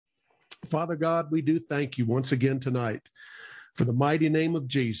Father God, we do thank you once again tonight for the mighty name of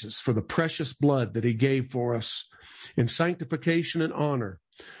Jesus, for the precious blood that he gave for us in sanctification and honor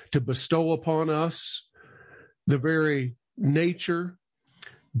to bestow upon us the very nature,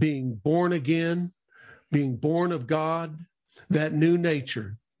 being born again, being born of God, that new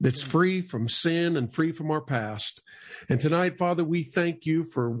nature that's free from sin and free from our past. And tonight, Father, we thank you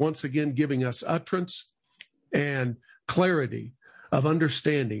for once again giving us utterance and clarity of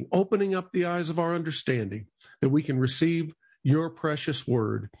understanding, opening up the eyes of our understanding that we can receive your precious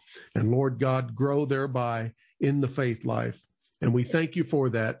word and, Lord God, grow thereby in the faith life. And we thank you for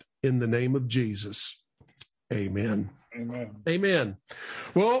that in the name of Jesus. Amen. Amen. Amen.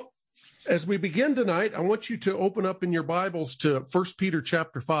 Well, as we begin tonight, I want you to open up in your Bibles to 1 Peter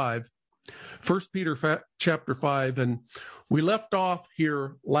chapter 5. 1 Peter chapter 5. And we left off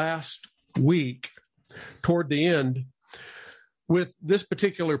here last week toward the end with this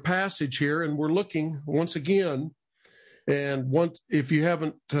particular passage here. And we're looking once again, and if you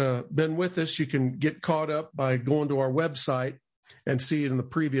haven't been with us, you can get caught up by going to our website and see it in the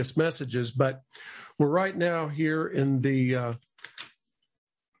previous messages. But we're right now here in the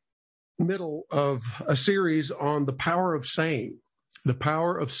middle of a series on the power of saying,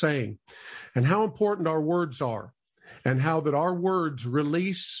 and how important our words are, and how that our words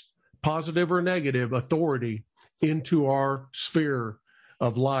release positive or negative authority into our sphere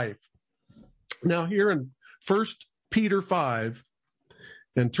of life. Now here in 1 Peter 5,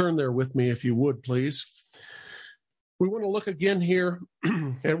 and turn there with me if you would, please. We want to look again here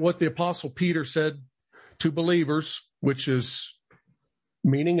at what the Apostle Peter said to believers, which is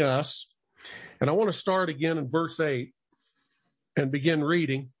meaning us. And I want to start again in verse 8 and begin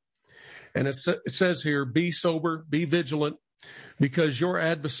reading. And it says here, "Be sober, be vigilant, because your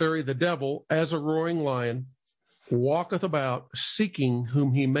adversary, the devil, as a roaring lion, walketh about, seeking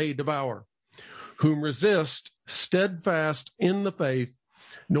whom he may devour, whom resist, steadfast in the faith,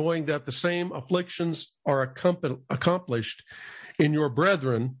 knowing that the same afflictions are accomplished in your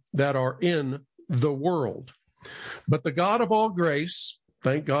brethren that are in the world. But the God of all grace,"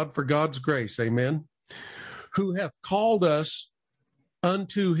 thank God for God's grace, amen, "who hath called us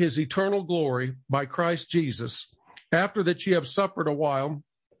unto his eternal glory by Christ Jesus, after that ye have suffered a while,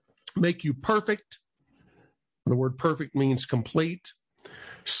 make you perfect." The word perfect means complete.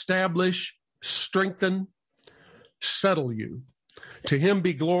 "Establish, strengthen, settle you. To him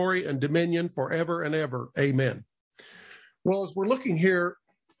be glory and dominion forever and ever. Amen." Well, as we're looking here,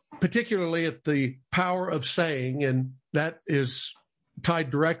 particularly at the power of saying, and that is tied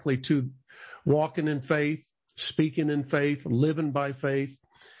directly to walking in faith, speaking in faith, living by faith.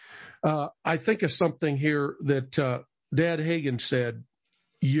 I think of something here that Dad Hagin said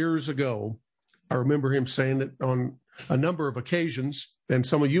years ago. I remember him saying it on a number of occasions, and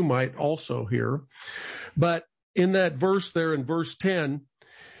some of you might also hear. But in that verse there, in verse 10,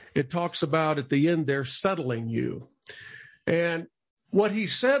 it talks about at the end there, settling you. And what he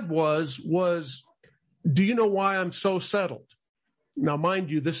said was, do you know why I'm so settled? Now,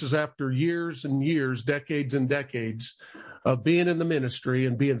 mind you, this is after years and years, decades and decades of being in the ministry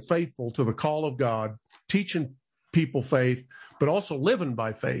and being faithful to the call of God, teaching people faith, but also living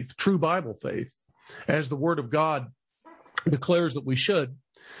by faith, true Bible faith, as the Word of God declares that we should.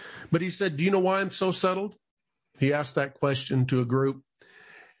 But he said, do you know why I'm so settled? He asked that question to a group,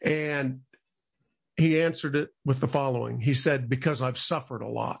 and he answered it with the following. He said, because I've suffered a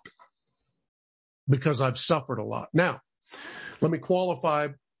lot. Because I've suffered a lot. Now, let me qualify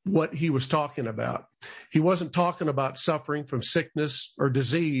what he was talking about. He wasn't talking about suffering from sickness or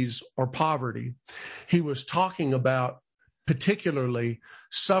disease or poverty. He was talking about particularly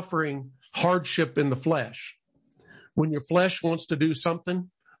suffering hardship in the flesh. When your flesh wants to do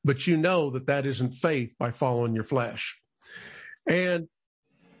something, but you know that that isn't faith by following your flesh. And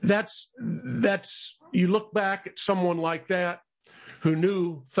that's, you look back at someone like that who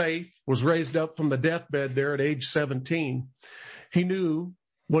knew faith, was raised up from the deathbed there at age 17. He knew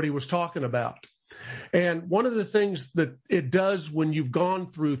what he was talking about. And one of the things that it does when you've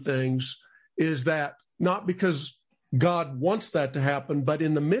gone through things is that not because God wants that to happen, but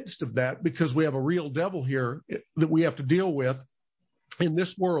in the midst of that, because we have a real devil here that we have to deal with in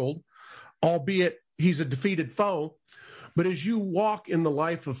this world, albeit he's a defeated foe. But as you walk in the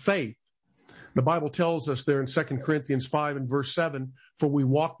life of faith, the Bible tells us there in 2 Corinthians 5 and verse 7, for we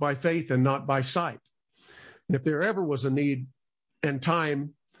walk by faith and not by sight. And if there ever was a need and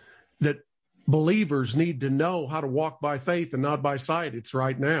time that believers need to know how to walk by faith and not by sight, it's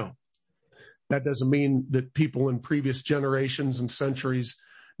right now. That doesn't mean that people in previous generations and centuries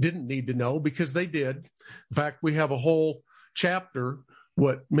didn't need to know, because they did. In fact, we have a whole chapter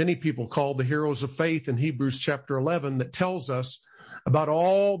what many people call the heroes of faith in Hebrews chapter 11, that tells us about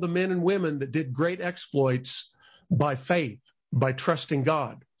all the men and women that did great exploits by faith, by trusting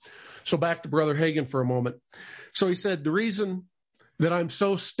God. So back to Brother Hagin for a moment. So he said, the reason I'm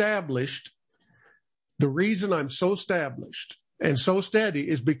so established and so steady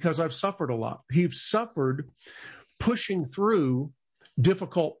is because I've suffered a lot. He's suffered pushing through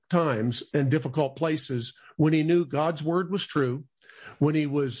difficult times and difficult places when he knew God's word was true, when he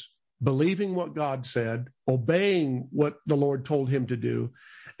was believing what God said, obeying what the Lord told him to do,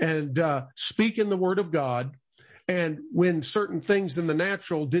 and speaking the word of God. And when certain things in the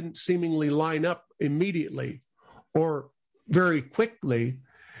natural didn't seemingly line up immediately or very quickly,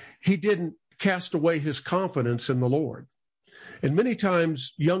 he didn't cast away his confidence in the Lord. And many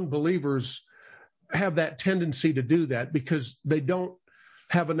times young believers have that tendency to do that because they don't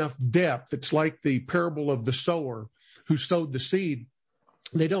have enough depth. It's like the parable of the sower who sowed the seed.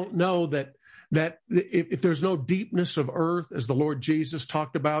 They don't know that if there's no deepness of earth, as the Lord Jesus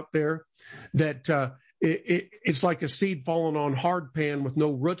talked about there, that it's like a seed fallen on hard pan with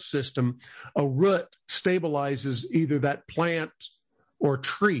no root system. A root stabilizes either that plant or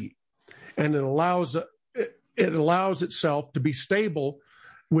tree, and it allows itself to be stable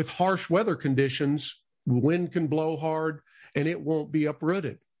with harsh weather conditions. Wind can blow hard and it won't be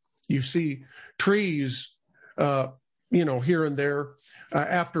uprooted. You see trees, here and there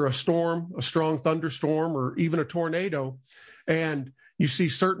after a storm, a strong thunderstorm, or even a tornado, and you see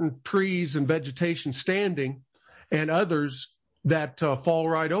certain trees and vegetation standing and others that fall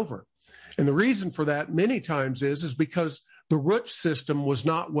right over. And the reason for that many times is because the root system was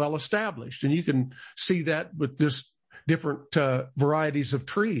not well established. And you can see that with this different varieties of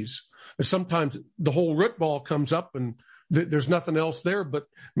trees. Sometimes the whole root ball comes up and there's nothing else there but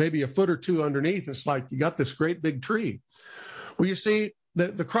maybe a foot or two underneath. It's like you got this great big tree. Well, you see,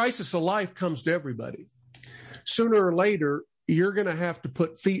 the crisis of life comes to everybody. Sooner or later, you're going to have to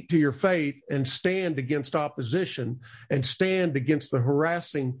put feet to your faith and stand against opposition and stand against the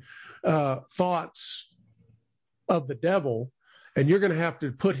harassing thoughts of the devil. And you're going to have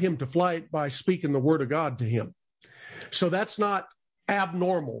to put him to flight by speaking the word of God to him. So that's not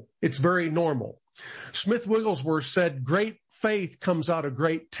abnormal. It's very normal. Smith Wigglesworth said, great faith comes out of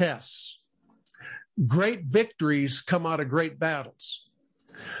great tests. Great victories come out of great battles.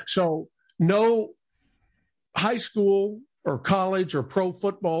 So no high school or college or pro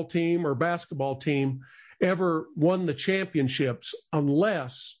football team or basketball team ever won the championships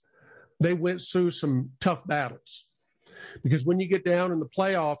unless they went through some tough battles. Because when you get down in the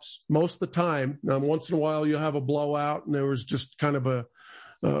playoffs, most of the time, now once in a while you'll have a blowout and there was just kind of a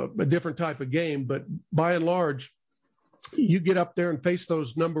different type of game. But by and large, you get up there and face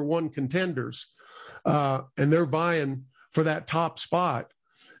those number one contenders, and they're vying for that top spot,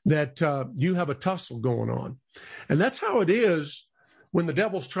 that you have a tussle going on. And that's how it is when the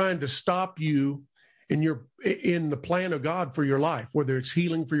devil's trying to stop you in the plan of God for your life, whether it's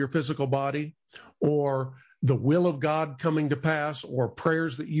healing for your physical body or the will of God coming to pass, or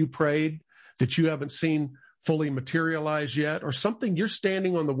prayers that you prayed that you haven't seen fully materialize yet, or something you're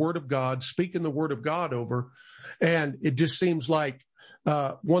standing on the word of God, speaking the word of God over, and it just seems like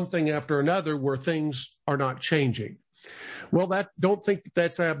one thing after another where things are not changing. Well, don't think that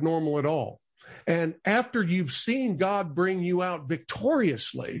that's abnormal at all. And after you've seen God bring you out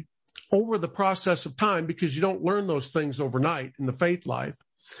victoriously over the process of time, because you don't learn those things overnight in the faith life,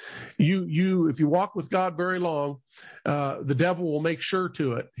 if you walk with God very long, the devil will make sure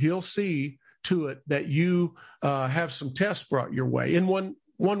to it. He'll see to it that you have some tests brought your way in one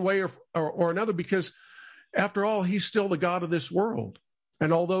way or another, because after all, he's still the God of this world.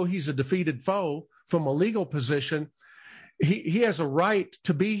 And although he's a defeated foe from a legal position, he has a right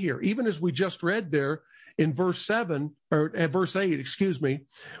to be here. Even as we just read there in verse 8,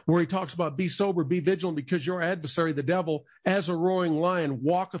 where he talks about be sober, be vigilant, because your adversary, the devil, as a roaring lion,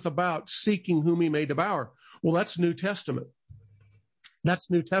 walketh about seeking whom he may devour. Well, that's New Testament.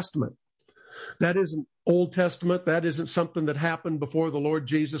 That's New Testament. That isn't Old Testament. That isn't something that happened before the Lord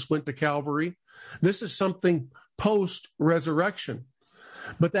Jesus went to Calvary. This is something post-resurrection.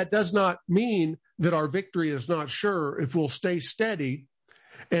 But that does not mean that our victory is not sure if we'll stay steady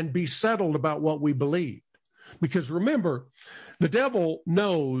and be settled about what we believe. Because remember, the devil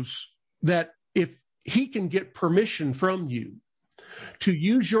knows that if he can get permission from you to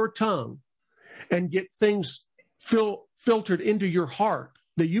use your tongue and get things filtered into your heart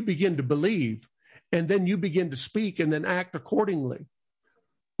that you begin to believe, and then you begin to speak and then act accordingly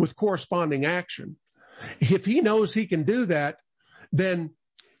with corresponding action. If he knows he can do that, then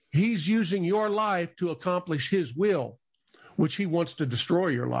he's using your life to accomplish his will, which he wants to destroy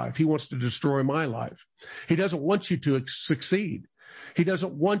your life. He wants to destroy my life. He doesn't want you to succeed. He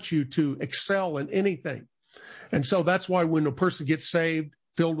doesn't want you to excel in anything. And so that's why when a person gets saved,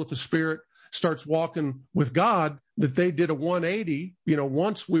 filled with the Spirit, starts walking with God, that they did a 180.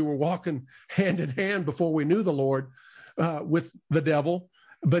 Once we were walking hand in hand before we knew the Lord with the devil.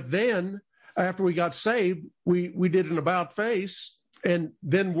 But then after we got saved, we did an about face, and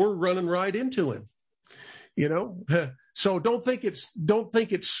then we're running right into him. So don't think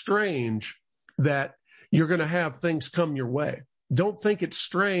it's strange that you're going to have things come your way. Don't think it's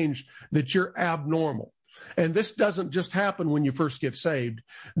strange that you're abnormal. And this doesn't just happen when you first get saved.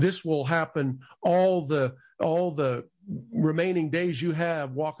 This will happen all the remaining days you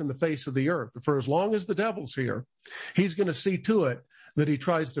have walking the face of the earth. For as long as the devil's here, he's going to see to it that he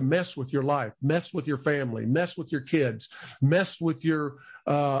tries to mess with your life, mess with your family, mess with your kids, mess with your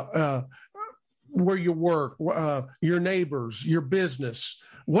where you work, your neighbors, your business,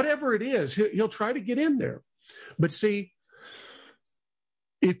 whatever it is, he'll try to get in there. But see,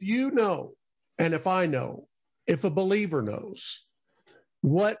 if you know, and if I know, if a believer knows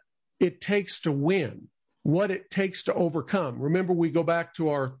what it takes to win, what it takes to overcome. Remember, we go back to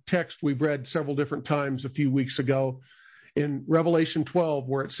our text we've read several different times a few weeks ago in Revelation 12,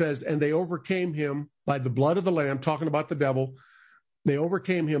 where it says, and they overcame him by the blood of the Lamb, talking about the devil. They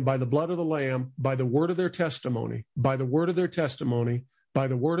overcame him by the blood of the Lamb, by the word of their testimony, by the word of their testimony, by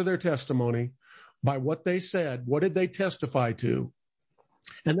the word of their testimony, by what they said. What did they testify to?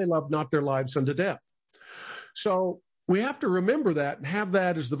 And they loved not their lives unto death. So we have to remember that and have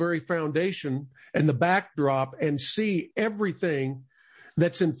that as the very foundation and the backdrop, and see everything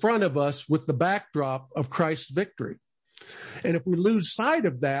that's in front of us with the backdrop of Christ's victory. And if we lose sight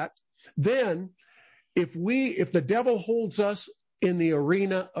of that, then if the devil holds us in the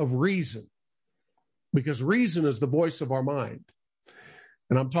arena of reason, because reason is the voice of our mind.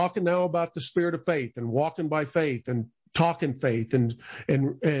 And I'm talking now about the spirit of faith and walking by faith and talking faith and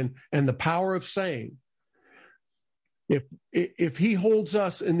the power of saying. If he holds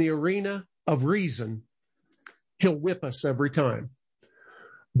us in the arena of reason, he'll whip us every time.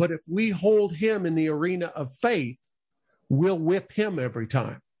 But if we hold him in the arena of faith, we'll whip him every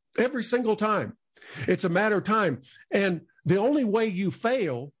time, every single time. It's a matter of time. And the only way you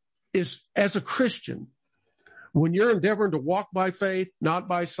fail is as a Christian. When you're endeavoring to walk by faith, not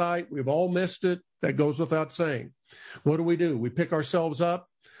by sight, we've all missed it. That goes without saying. What do? We pick ourselves up.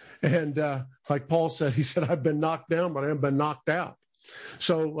 And like Paul said, he said, I've been knocked down, but I haven't been knocked out.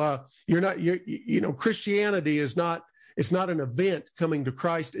 So Christianity is not, it's not an event coming to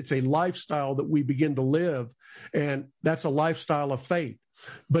Christ. It's a lifestyle that we begin to live. And that's a lifestyle of faith.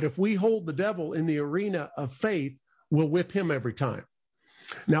 But if we hold the devil in the arena of faith, we'll whip him every time.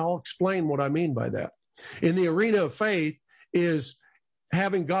 Now I'll explain what I mean by that. In the arena of faith is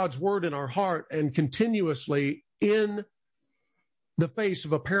having God's word in our heart and continuously in the face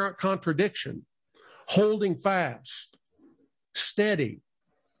of apparent contradiction, holding fast, steady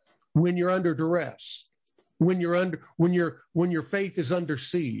when you're under duress, when your faith is under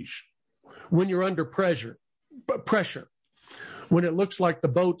siege, when you're under pressure, when it looks like the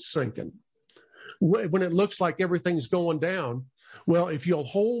boat's sinking, when it looks like everything's going down. Well, if you'll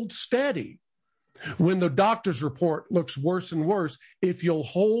hold steady, when the doctor's report looks worse and worse, if you'll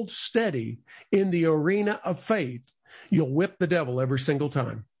hold steady in the arena of faith, you'll whip the devil every single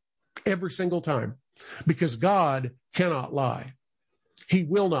time, because God cannot lie. He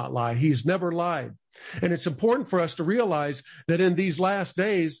will not lie. He's never lied. And it's important for us to realize that in these last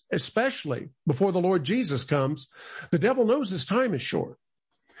days, especially before the Lord Jesus comes, the devil knows his time is short.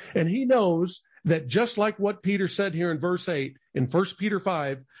 And he knows that just like what Peter said here in verse 8, in 1 Peter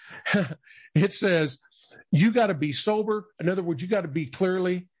 5, it says, you got to be sober. In other words, you got to be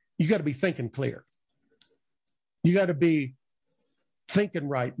thinking clear. You got to be thinking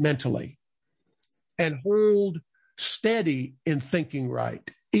right mentally and hold steady in thinking right,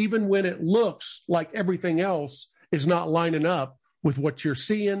 even when it looks like everything else is not lining up with what you're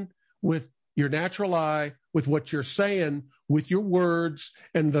seeing, with your natural eye, with what you're saying, with your words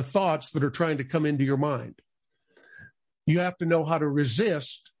and the thoughts that are trying to come into your mind. You have to know how to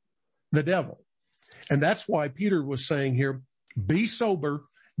resist the devil. And that's why Peter was saying here, be sober,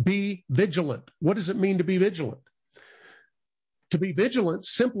 be vigilant. What does it mean to be vigilant? To be vigilant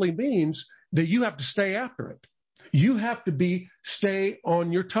simply means that you have to stay after it. You have to stay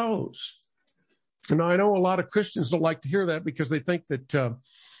on your toes. And I know a lot of Christians don't like to hear that because they think that,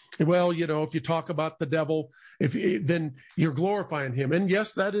 if you talk about the devil, then you're glorifying him. And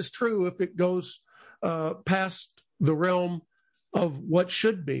yes, that is true if it goes past the realm of what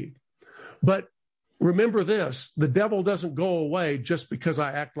should be. But remember this, the devil doesn't go away just because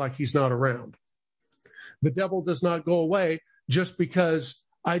I act like he's not around. The devil does not go away just because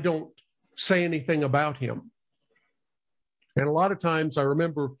I don't say anything about him. And a lot of times I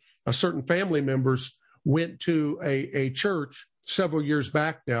remember certain family members went to a church several years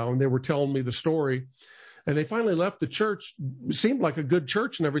back now, and they were telling me the story. And they finally left the church. It seemed like a good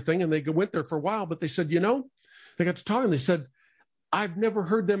church and everything, and they went there for a while. But they said, they got to talking. They said, I've never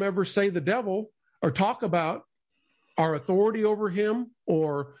heard them ever say the devil or talk about our authority over him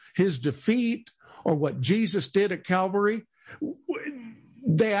or his defeat or what Jesus did at Calvary.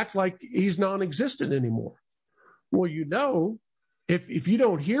 They act like he's non-existent anymore. Well, if you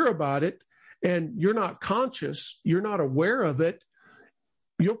don't hear about it and you're not conscious, you're not aware of it,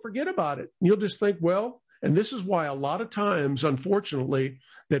 you'll forget about it. You'll just think, well, and this is why a lot of times, unfortunately,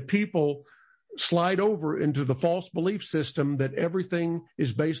 that people slide over into the false belief system that everything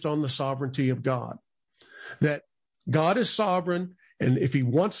is based on the sovereignty of God, that God is sovereign, and if he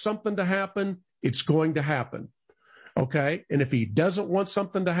wants something to happen, it's going to happen. Okay. And if he doesn't want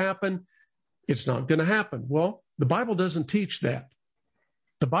something to happen, it's not going to happen. Well, the Bible doesn't teach that.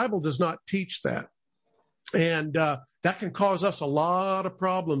 The Bible does not teach that. And that can cause us a lot of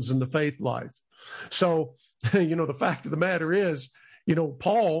problems in the faith life. So, the fact of the matter is,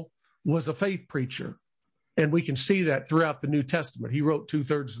 Paul was a faith preacher. And we can see that throughout the New Testament. He wrote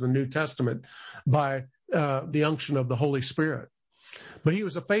 2/3 of the New Testament by the unction of the Holy Spirit. But he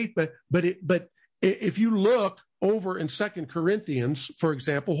was a faith, but if you look over in 2 Corinthians, for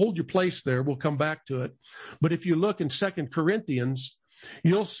example, hold your place there. We'll come back to it. But if you look in 2 Corinthians,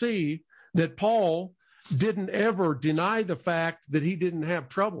 you'll see that Paul didn't ever deny the fact that he didn't have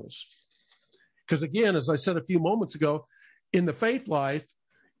troubles. Because again, as I said a few moments ago, in the faith life,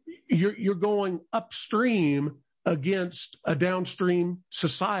 you're going upstream against a downstream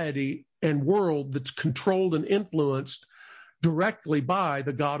society and world that's controlled and influenced directly by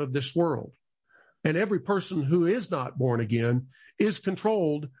the god of this world. And every person who is not born again is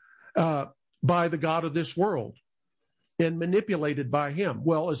controlled by the god of this world and manipulated by him.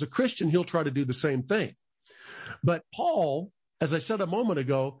 Well, as a Christian, he'll try to do the same thing. But Paul, as I said a moment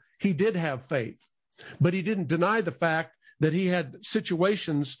ago, he did have faith, but he didn't deny the fact that he had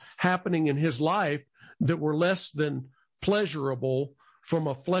situations happening in his life that were less than pleasurable from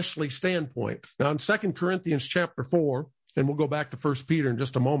a fleshly standpoint. Now, in 2 Corinthians chapter 4, and we'll go back to 1 Peter in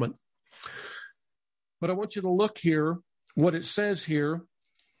just a moment, but I want you to look here, what it says here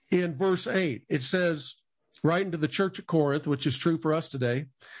in verse 8. It says, writing to the church at Corinth, which is true for us today,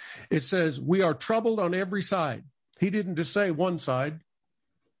 it says, we are troubled on every side. He didn't just say one side.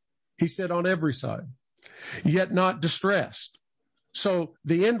 He said on every side, yet not distressed. So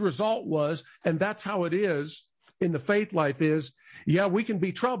the end result was, and that's how it is in the faith life is, yeah, we can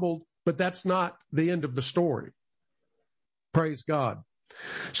be troubled, but that's not the end of the story. Praise God.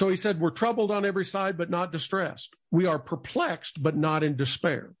 So he said, we're troubled on every side, but not distressed. We are perplexed, but not in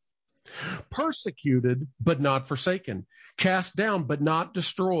despair. Persecuted, but not forsaken. Cast down, but not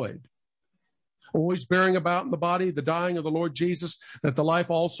destroyed. Always bearing about in the body the dying of the Lord Jesus, that the life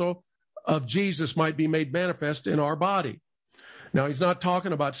also of Jesus might be made manifest in our body. Now, he's not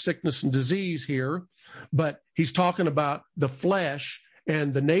talking about sickness and disease here, but he's talking about the flesh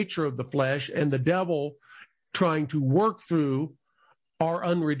and the nature of the flesh and the devil trying to work through our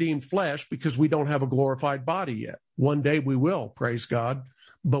unredeemed flesh because we don't have a glorified body yet. One day we will, praise God,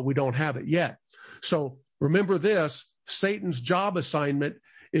 but we don't have it yet. So remember this, Satan's job assignment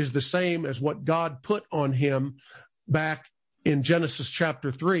is the same as what God put on him back in Genesis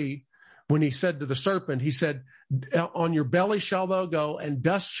chapter 3 when he said to the serpent, he said, on your belly shall thou go and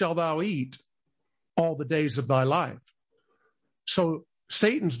dust shall thou eat all the days of thy life. So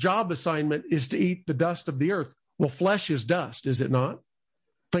Satan's job assignment is to eat the dust of the earth. Well, flesh is dust, is it not?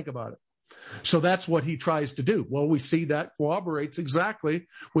 Think about it. So that's what he tries to do. Well, we see that corroborates exactly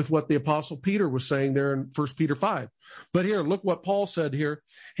with what the Apostle Peter was saying there in 1 Peter 5. But here, look what Paul said here.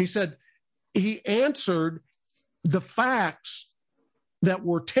 He said, he answered the facts that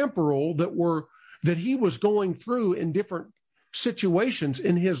were temporal, that he was going through in different situations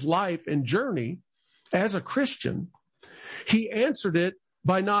in his life and journey as a Christian. He answered it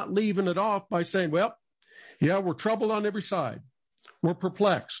by not leaving it off by saying, well, yeah, we're troubled on every side. We're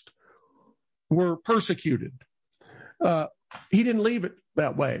perplexed. We're persecuted. He didn't leave it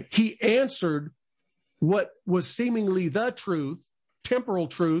that way. He answered what was seemingly the truth, temporal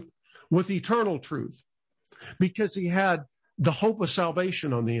truth, with eternal truth, because he had the hope of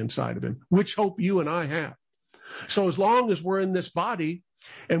salvation on the inside of him, which hope you and I have. So as long as we're in this body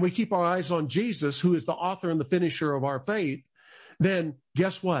and we keep our eyes on Jesus, who is the author and the finisher of our faith, then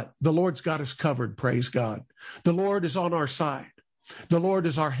guess what? The Lord's got us covered, praise God. The Lord is on our side. The Lord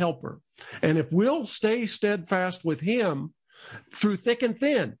is our helper. And if we'll stay steadfast with him through thick and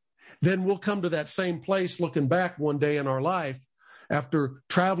thin, then we'll come to that same place looking back one day in our life after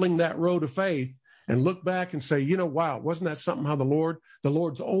traveling that road of faith and look back and say, you know, wow, wasn't that something how the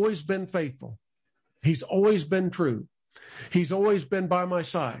Lord's always been faithful. He's always been true. He's always been by my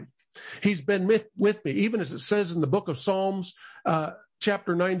side. He's been with me, even as it says in the book of Psalms,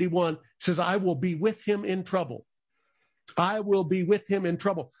 chapter 91, it says, I will be with him in trouble. I will be with him in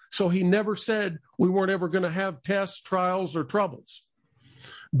trouble. So he never said we weren't ever going to have tests, trials, or troubles.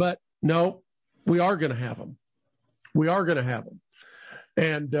 But no, we are going to have them. We are going to have them.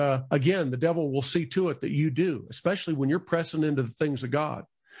 And again, the devil will see to it that you do, especially when you're pressing into the things of God.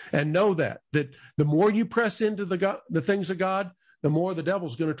 And know that the more you press into the things of God, the more the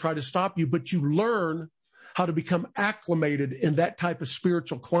devil's going to try to stop you. But you learn how to become acclimated in that type of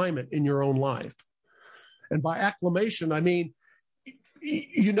spiritual climate in your own life. And by acclimation, I mean,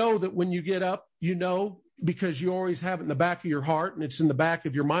 you know that when you get up, you know, because you always have it in the back of your heart and it's in the back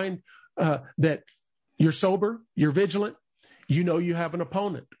of your mind that you're sober, you're vigilant, you know you have an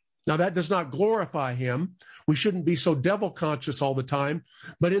opponent. Now, that does not glorify him. We shouldn't be so devil conscious all the time.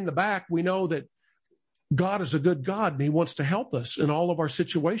 But in the back, we know that God is a good God and he wants to help us in all of our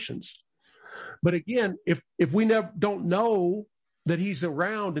situations. But again, if we don't know that he's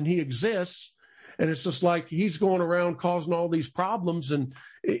around and he exists, and it's just like he's going around causing all these problems and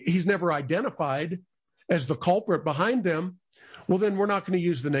he's never identified as the culprit behind them, well, then we're not going to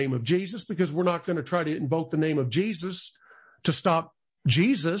use the name of Jesus, because we're not going to try to invoke the name of Jesus to stop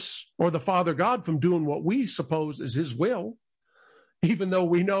Jesus or the Father God from doing what we suppose is his will, even though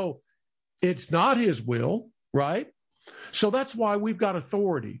we know it's not his will, right? So that's why we've got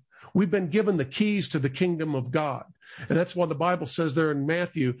authority. We've been given the keys to the kingdom of God. And that's why the Bible says there in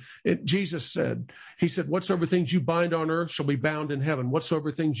Matthew, Jesus said, he said, whatsoever things you bind on earth shall be bound in heaven.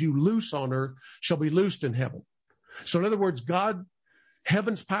 Whatsoever things you loose on earth shall be loosed in heaven. So in other words,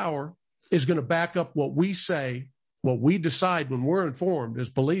 heaven's power is going to back up what we say, what we decide when we're informed as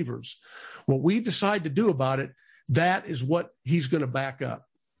believers. What we decide to do about it, that is what he's going to back up.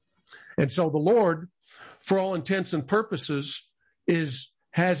 And so the Lord, for all intents and purposes,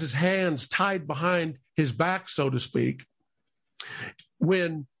 has his hands tied behind his back, so to speak,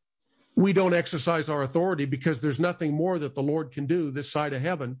 when we don't exercise our authority, because there's nothing more that the Lord can do this side of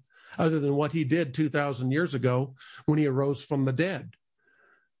heaven other than what he did 2,000 years ago when he arose from the dead.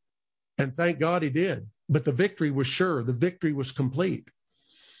 And thank God he did. But the victory was sure. The victory was complete.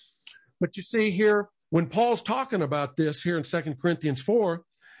 But you see here, when Paul's talking about this here in 2 Corinthians 4,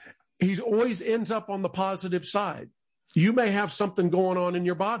 he always ends up on the positive side. You may have something going on in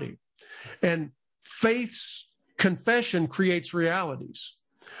your body. And faith's confession creates realities.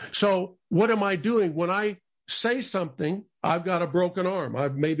 So what am I doing when I say something? I've got a broken arm.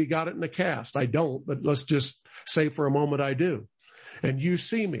 I've maybe got it in a cast. I don't, but let's just say for a moment I do. And you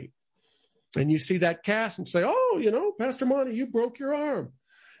see me. And you see that cast and say, oh, you know, Pastor Monty, you broke your arm.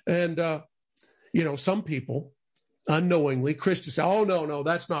 And, you know, some people unknowingly, Christians say, oh, no,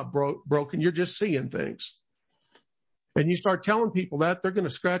 that's not broken. You're just seeing things. And you start telling people that, they're going to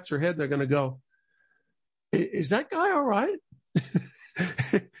scratch their head. They're going to go, is that guy all right?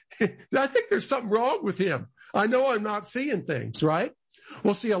 I think there's something wrong with him. I know I'm not seeing things, right?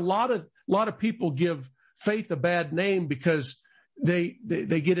 Well, see, a lot of people give faith a bad name because they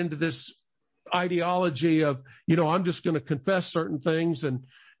get into this ideology of, you know, I'm just going to confess certain things and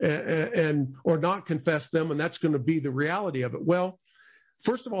or not confess them, and that's going to be the reality of it. Well,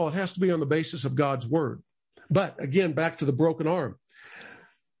 first of all, it has to be on the basis of God's word. But again, back to the broken arm.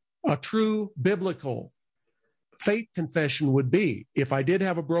 A true biblical faith confession would be, if I did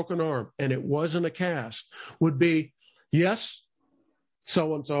have a broken arm and it wasn't a cast, would be, yes,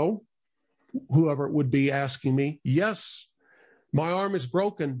 so-and-so, whoever it would be asking me, yes, my arm is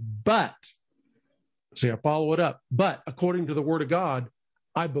broken, but, see, I follow it up, but according to the word of God,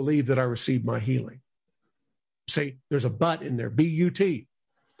 I believe that I received my healing. See, there's a but in there, B-U-T.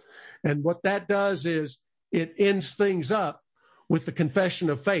 And what that does is it ends things up with the confession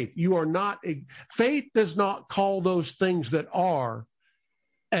of faith. Faith does not call those things that are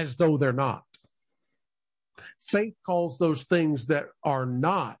as though they're not. Faith calls those things that are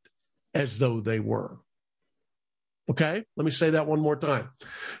not as though they were. Okay? Let me say that one more time.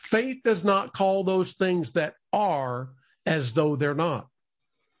 Faith does not call those things that are as though they're not.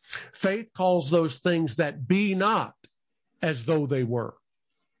 Faith calls those things that be not as though they were.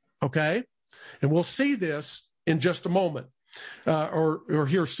 Okay? And we'll see this in just a moment, or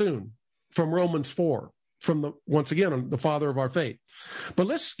here soon, from Romans 4. from once again, the father of our faith. But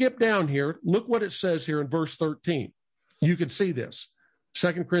let's skip down here. Look what it says here in verse 13. You can see this.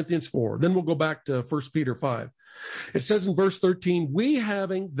 2 Corinthians 4. Then we'll go back to 1 Peter 5. It says in verse 13, we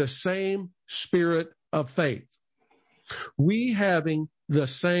having the same spirit of faith. We having the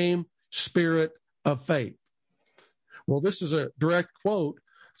same spirit of faith. Well, this is a direct quote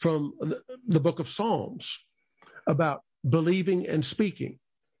from the book of Psalms about believing and speaking.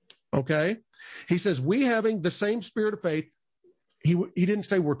 Okay? He says, we having the same spirit of faith. He didn't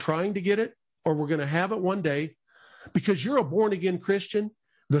say we're trying to get it or we're going to have it one day. Because you're a born-again Christian,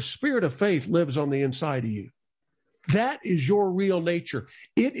 the spirit of faith lives on the inside of you. That is your real nature.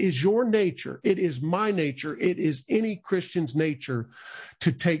 It is your nature. It is my nature. It is any Christian's nature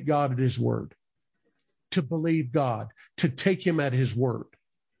to take God at his word, to believe God, to take him at his word.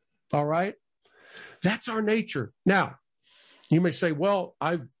 All right? That's our nature. Now, you may say, well,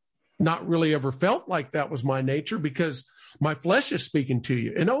 I've not really ever felt like that was my nature because my flesh is speaking to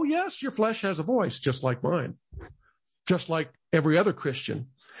you. And oh, yes, your flesh has a voice just like mine. Just like every other Christian.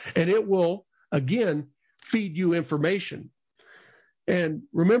 And it will, again, feed you information. And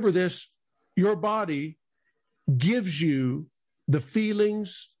remember this, your body gives you the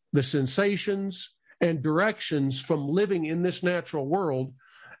feelings, the sensations, and directions from living in this natural world.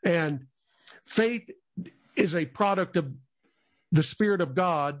 And faith is a product of the Spirit of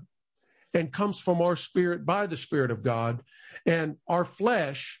God and comes from our spirit by the Spirit of God. And our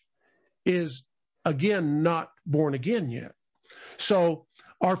flesh is, again, not born again yet. So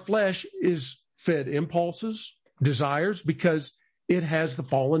our flesh is fed impulses, desires, because it has the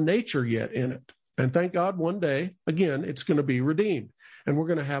fallen nature yet in it. And thank God one day, again, it's going to be redeemed and we're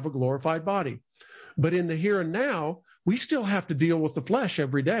going to have a glorified body. But in the here and now, we still have to deal with the flesh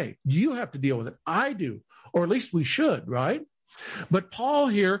every day. You have to deal with it. I do, or at least we should, right? But Paul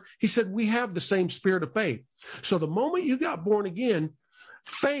here, he said, we have the same spirit of faith. So the moment you got born again,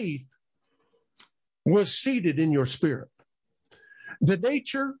 faith was seated in your spirit. The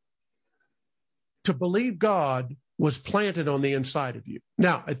nature to believe God was planted on the inside of you.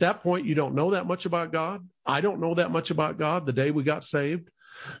 Now, at that point, you don't know that much about God. I don't know that much about God the day we got saved.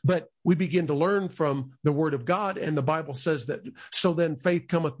 But we begin to learn from the word of God. And the Bible says that, so then faith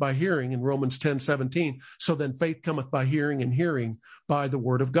cometh by hearing in Romans 10:17. So then faith cometh by hearing and hearing by the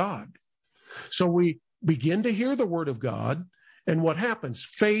word of God. So we begin to hear the word of God. And what happens?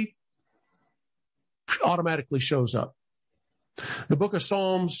 Faith automatically shows up. The book of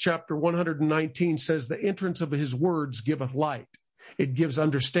Psalms, chapter 119, says the entrance of his words giveth light. It gives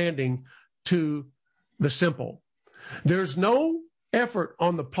understanding to the simple. There's no effort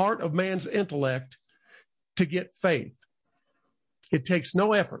on the part of man's intellect to get faith. It takes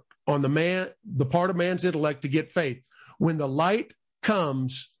no effort on the part of man's intellect to get faith. When the light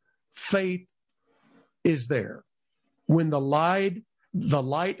comes, faith is there. When the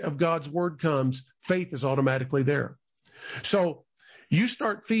light of God's word comes, faith is automatically there. So you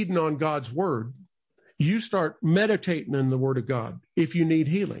start feeding on God's word. You start meditating in the word of God. If you need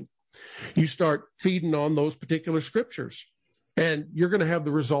healing, you start feeding on those particular scriptures, and you're going to have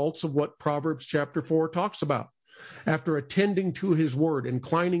the results of what Proverbs chapter 4 talks about. After attending to his word,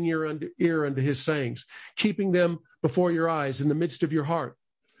 inclining ear unto his sayings, keeping them before your eyes in the midst of your heart,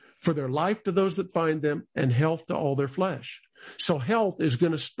 for their life to those that find them and health to all their flesh. So health is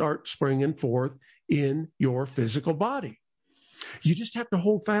going to start springing forth in your physical body. You just have to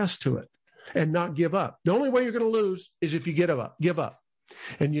hold fast to it and not give up. The only way you're going to lose is if you give up.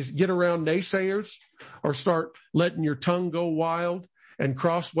 And you get around naysayers or start letting your tongue go wild and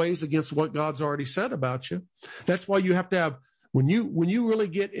cross ways against what God's already said about you. That's why you have to have, when you really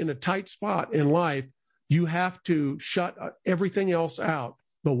get in a tight spot in life, you have to shut everything else out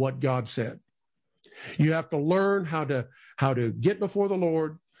but what God said. You have to learn how to get before the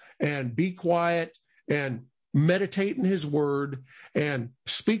Lord and be quiet and meditate in his word and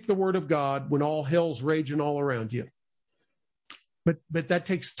speak the word of God when all hell's raging all around you. But that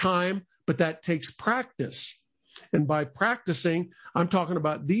takes time, but that takes practice. And by practicing, I'm talking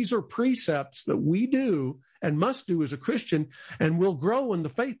about these are precepts that we do and must do as a Christian, and we'll grow in the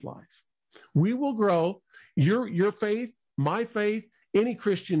faith life. We will grow. Your faith, my faith, any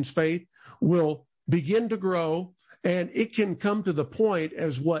Christian's faith will begin to grow, and it can come to the point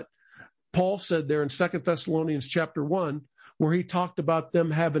as what Paul said there in 2 Thessalonians chapter 1, where he talked about them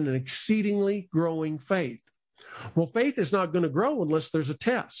having an exceedingly growing faith. Well, faith is not going to grow unless there's a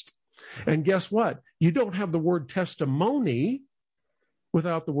test. And guess what? You don't have the word testimony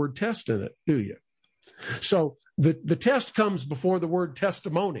without the word test in it, do you? So the test comes before the word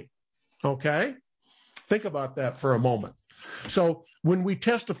testimony. Okay? Think about that for a moment. So when we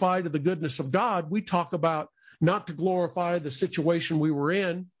testify to the goodness of God, we talk about not to glorify the situation we were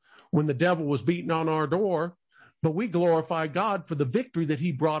in when the devil was beating on our door, but we glorify God for the victory that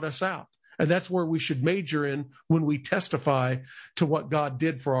he brought us out. And that's where we should major in when we testify to what God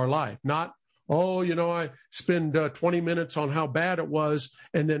did for our life. Not, I spend 20 minutes on how bad it was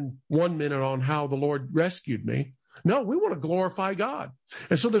and then 1 minute on how the Lord rescued me. No, we want to glorify God.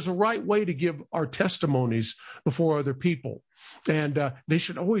 And so there's a right way to give our testimonies before other people. And they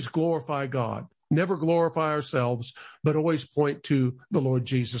should always glorify God, never glorify ourselves, but always point to the Lord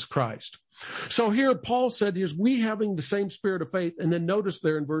Jesus Christ. So here Paul said, is we having the same spirit of faith. And then notice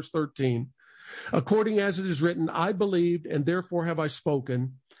there in verse 13, according as it is written, I believed and therefore have I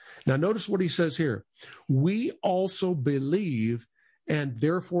spoken. Now notice what he says here. We also believe and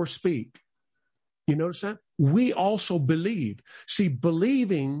therefore speak. You notice that? We also believe. See,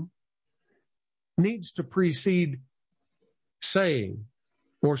 believing needs to precede saying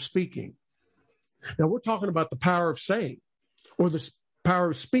or speaking. Now we're talking about the power of saying or the power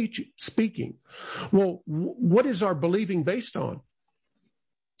of speaking. Well, what is our believing based on?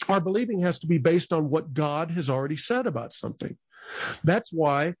 Our believing has to be based on what God has already said about something. That's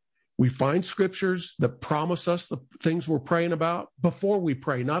why we find scriptures that promise us the things we're praying about before we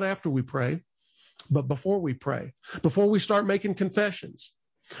pray, not after we pray, but before we pray, before we start making confessions,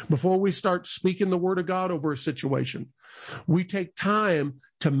 before we start speaking the word of God over a situation. We take time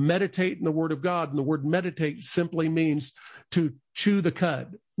to meditate in the word of God. And the word meditate simply means to chew the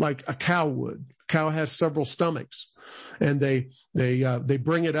cud like a cow would. A cow has several stomachs and they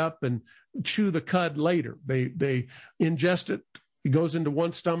bring it up and chew the cud later. They ingest it. It goes into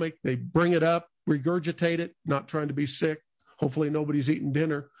one stomach. They bring it up, regurgitate it, not trying to be sick. Hopefully nobody's eating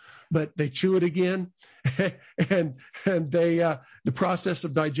dinner, but they chew it again and the process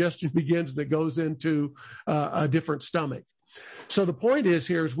of digestion begins that goes into a different stomach. So the point is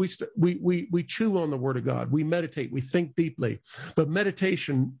here is we chew on the word of God. We meditate, we think deeply, but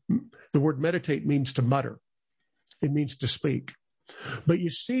meditation, the word meditate means to mutter. It means to speak. But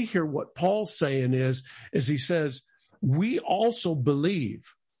you see here what Paul's saying is he says, we also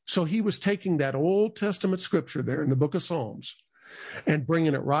believe. So he was taking that Old Testament scripture there in the book of Psalms and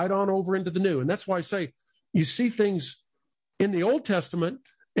bringing it right on over into the New. And that's why I say you see things in the Old Testament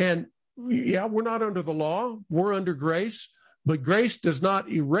and yeah, we're not under the law. We're under grace, but grace does not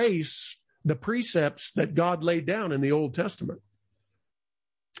erase the precepts that God laid down in the Old Testament.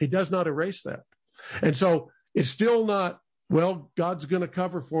 It does not erase that. And so it's still not, well, God's going to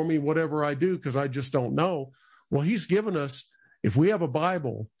cover for me whatever I do because I just don't know. Well, he's given us, if we have a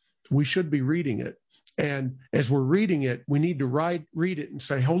Bible, we should be reading it. And as we're reading it, we need to read it and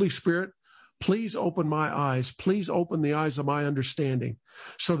say, Holy Spirit, please open my eyes. Please open the eyes of my understanding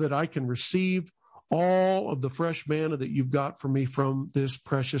so that I can receive all of the fresh manna that you've got for me from this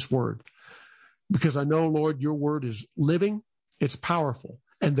precious word. Because I know, Lord, your word is living, it's powerful,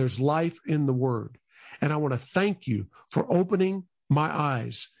 and there's life in the word. And I want to thank you for opening my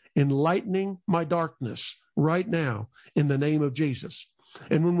eyes, enlightening my darkness right now in the name of Jesus.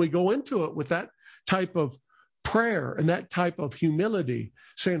 And when we go into it with that type of prayer and that type of humility,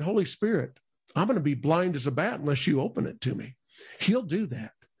 saying, Holy Spirit, I'm going to be blind as a bat unless you open it to me. He'll do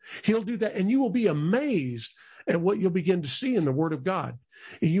that. He'll do that. And you will be amazed at what you'll begin to see in the word of God.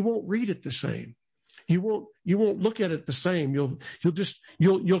 And you won't read it the same. You won't look at it the same.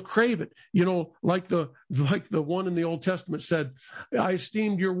 You'll crave it. You know, like the one in the Old Testament said, I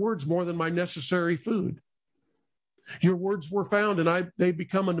esteemed your words more than my necessary food. Your words were found and they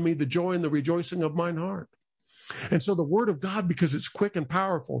become unto me the joy and the rejoicing of mine heart. And so the word of God, because it's quick and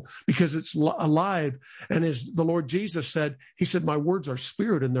powerful, because it's alive. And as the Lord Jesus said, he said, my words are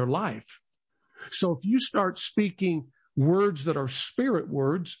spirit and they're life. So if you start speaking words that are spirit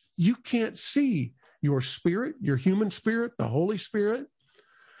words, you can't see your spirit, your human spirit, the Holy Spirit.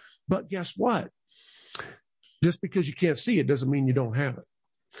 But guess what? Just because you can't see it doesn't mean you don't have it.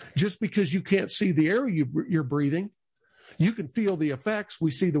 Just because you can't see the air you're breathing, you can feel the effects.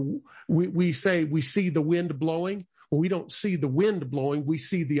 We say we see the wind blowing. Well, we don't see the wind blowing. We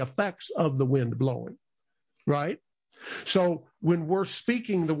see the effects of the wind blowing, right? So when we're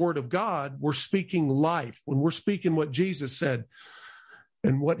speaking the word of God, we're speaking life. When we're speaking what Jesus said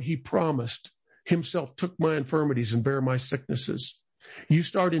and what he promised, himself took my infirmities and bare my sicknesses. You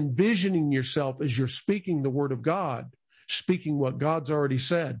start envisioning yourself as you're speaking the word of God, speaking what God's already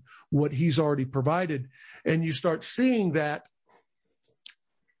said, what he's already provided, and you start seeing that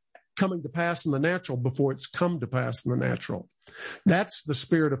coming to pass in the natural before it's come to pass in the natural. That's the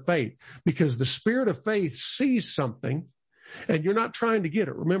spirit of faith, because the spirit of faith sees something and you're not trying to get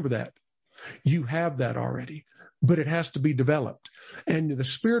it. Remember that. You have that already. but it has to be developed. And the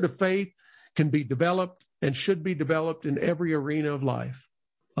spirit of faith can be developed and should be developed in every arena of life,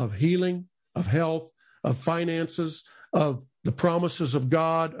 of healing, of health, of finances, of the promises of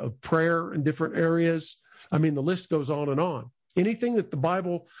God, of prayer in different areas. I mean, the list goes on and on. Anything that the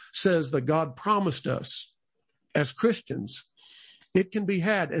Bible says that God promised us as Christians, it can be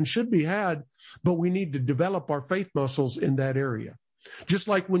had and should be had, but we need to develop our faith muscles in that area. Just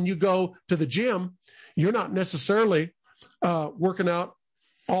like when you go to the gym, you're not necessarily working out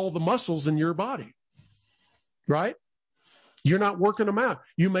all the muscles in your body, right? You're not working them out.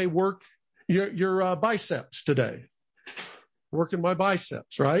 You may work your biceps today, working my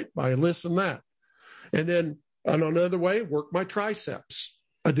biceps, right? By this and that. And then on another way, work my triceps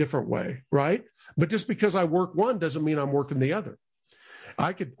a different way, right? But just because I work one doesn't mean I'm working the other.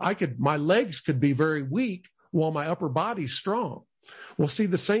 My legs could be very weak while my upper body's strong. Well, see,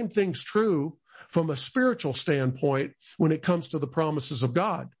 the same thing's true from a spiritual standpoint when it comes to the promises of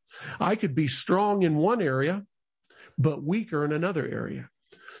God. I could be strong in one area, but weaker in another area.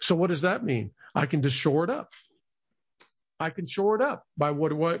 So what does that mean? I can just shore it up. I can shore it up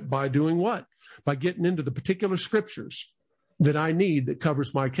by doing what? By getting into the particular scriptures that I need that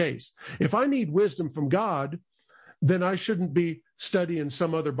covers my case. If I need wisdom from God, then I shouldn't be studying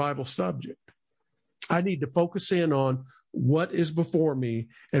some other Bible subject. I need to focus in on what is before me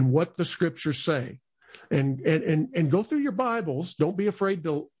and what the scriptures say. And go through your Bibles. Don't be afraid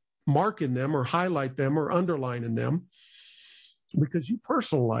to mark in them or highlight them or underline in them, because you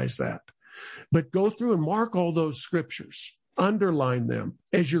personalize that. But go through and mark all those scriptures. Underline them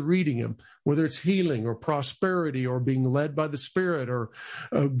as you're reading them, whether it's healing or prosperity or being led by the Spirit or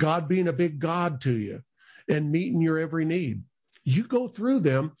God being a big God to you and meeting your every need. You go through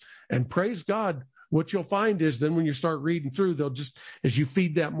them and praise God. What you'll find is then when you start reading through, they'll just, as you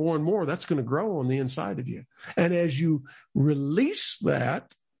feed that more and more, that's going to grow on the inside of you. And as you release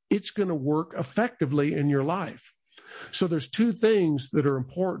that, it's going to work effectively in your life. So there's two things that are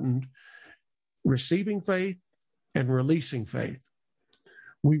important: receiving faith and releasing faith.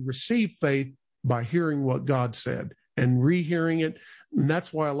 We receive faith by hearing what God said and rehearing it. And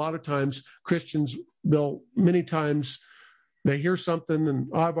that's why a lot of times Christians, many times they hear something and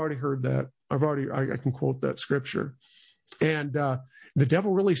I've already heard that. I can quote that scripture. And the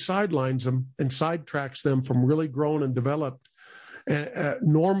devil really sidelines them and sidetracks them from really growing and developed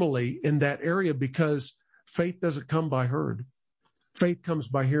normally in that area, because faith doesn't come by heard. Faith comes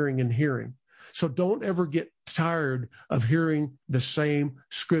by hearing and hearing. So don't ever get tired of hearing the same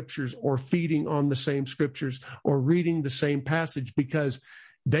scriptures or feeding on the same scriptures or reading the same passage, because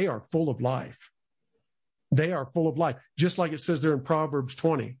they are full of life. They are full of life. Just like it says there in Proverbs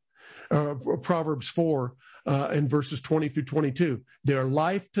 4 in verses 20 through 22. They're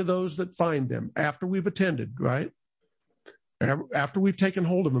life to those that find them. After we've attended, right? After we've taken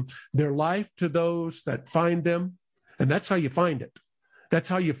hold of them, they're life to those that find them. And that's how you find it. That's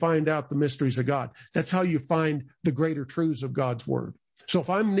how you find out the mysteries of God. That's how you find the greater truths of God's word. So if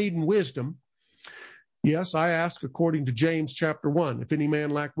I'm needing wisdom, yes, I ask according to James chapter 1. If any man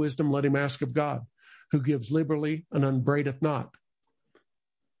lack wisdom, let him ask of God, who gives liberally and upbraideth not.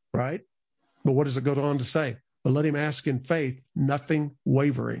 Right? But what does it go on to say? But let him ask in faith, nothing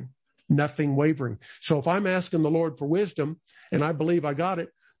wavering. Nothing wavering. So if I'm asking the Lord for wisdom and I believe I got it,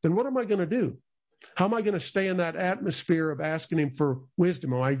 then what am I going to do? How am I going to stay in that atmosphere of asking him for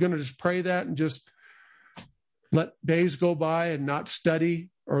wisdom? Am I going to just pray that and just let days go by and not study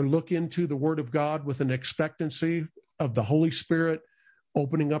or look into the Word of God with an expectancy of the Holy Spirit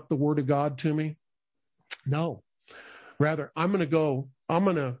opening up the Word of God to me? No. Rather, I'm going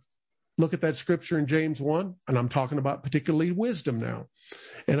to look at that scripture in James 1, and I'm talking about particularly wisdom now.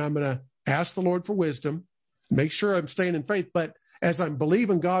 And I'm going to ask the Lord for wisdom, make sure I'm staying in faith. But as I'm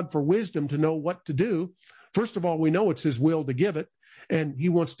believing God for wisdom to know what to do, first of all, we know it's his will to give it, and he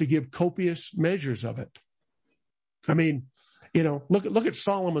wants to give copious measures of it. I mean, look at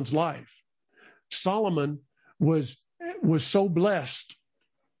Solomon's life. Solomon was so blessed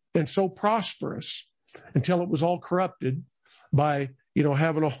and so prosperous until it was all corrupted by,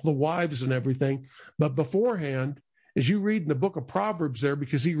 having all the wives and everything. But beforehand, as you read in the book of Proverbs there,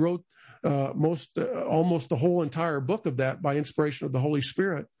 because he wrote almost the whole entire book of that by inspiration of the Holy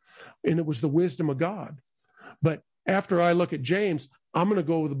Spirit, and it was the wisdom of God. But after I look at James, I'm going to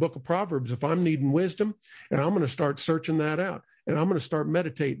go with the book of Proverbs if I'm needing wisdom, and I'm going to start searching that out. And I'm going to start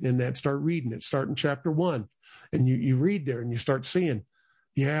meditating in that, start reading it, start in chapter 1. And you read there and you start seeing,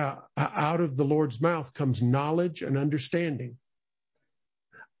 out of the Lord's mouth comes knowledge and understanding.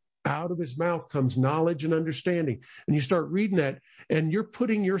 Out of his mouth comes knowledge and understanding. And you start reading that, and you're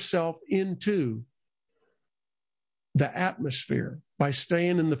putting yourself into the atmosphere by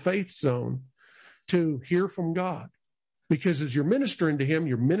staying in the faith zone to hear from God. Because as you're ministering to him,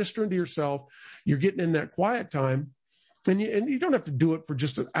 you're ministering to yourself, you're getting in that quiet time, and you don't have to do it for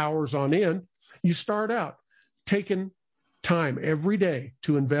just hours on end. You start out taking time every day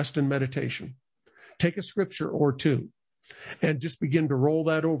to invest in meditation. Take a scripture or two and just begin to roll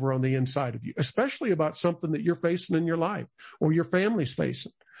that over on the inside of you, especially about something that you're facing in your life or your family's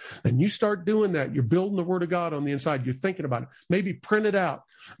facing. And you start doing that. You're building the Word of God on the inside. You're thinking about it. Maybe print it out.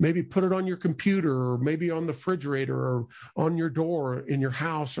 Maybe put it on your computer, or maybe on the refrigerator, or on your door in your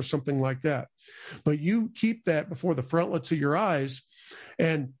house, or something like that. But you keep that before the frontlets of your eyes.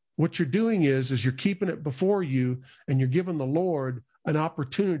 And what you're doing is you're keeping it before you, and you're giving the Lord an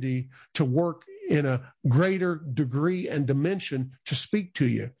opportunity to work in a greater degree and dimension to speak to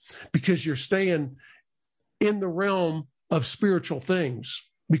you, because you're staying in the realm of spiritual things,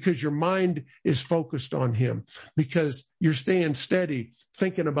 because your mind is focused on him, because you're staying steady,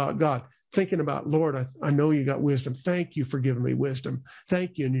 thinking about God, thinking about, Lord, I know you got wisdom. Thank you for giving me wisdom.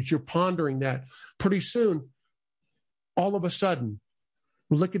 Thank you. And as you're pondering that, pretty soon, all of a sudden,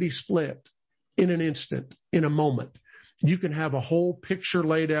 lickety-split, in an instant, in a moment, you can have a whole picture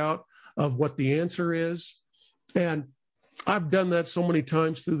laid out of what the answer is. And I've done that so many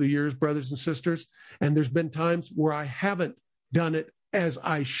times through the years, brothers and sisters, and there's been times where I haven't done it as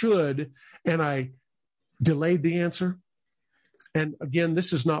I should, and I delayed the answer. And again,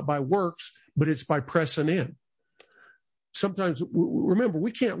 this is not by works, but it's by pressing in. Sometimes, remember,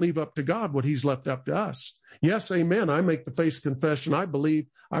 we can't leave up to God what he's left up to us. Yes, amen. I make the faith confession. I believe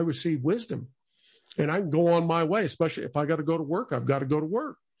I receive wisdom, and I can go on my way, especially if I got to go to work. I've got to go to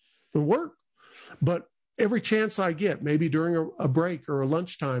work and work. But every chance I get, maybe during a break or a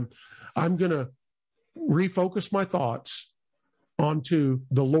lunchtime, I'm going to refocus my thoughts onto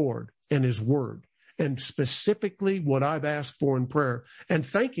the Lord and his word, and specifically what I've asked for in prayer, and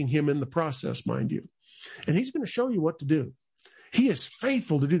thanking him in the process, mind you. And he's going to show you what to do. He is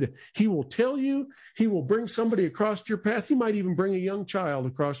faithful to do that. He will tell you, he will bring somebody across your path. He might even bring a young child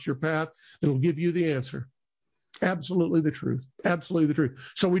across your path that will give you the answer. Absolutely the truth. Absolutely the truth.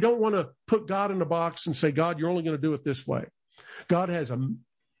 So we don't want to put God in a box and say, God, you're only going to do it this way. God has an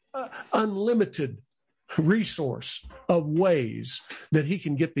unlimited resource of ways that he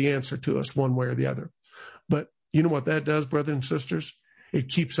can get the answer to us one way or the other. But you know what that does, brothers and sisters? It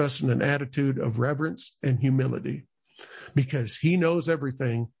keeps us in an attitude of reverence and humility, because he knows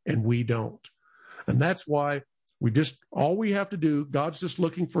everything and we don't. And that's why all we have to do, God's just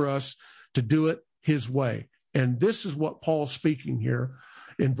looking for us to do it his way. And this is what Paul's speaking here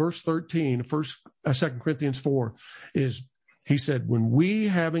in verse 13, 2 Corinthians 4, is he said, when we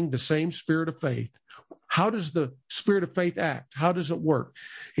having the same spirit of faith, how does the spirit of faith act? How does it work?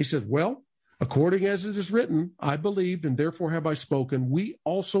 He says, well, according as it is written, I believed and therefore have I spoken. We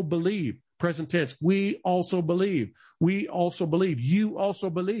also believe. Present tense. We also believe. We also believe. You also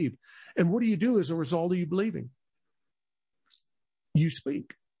believe. And what do you do as a result of you believing? You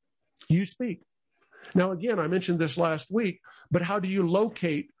speak. You speak. Now, again, I mentioned this last week, but how do you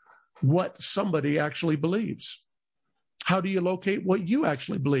locate what somebody actually believes? How do you locate what you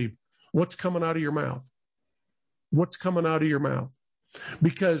actually believe? What's coming out of your mouth? What's coming out of your mouth?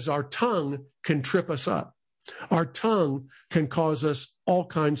 Because our tongue can trip us up. Our tongue can cause us all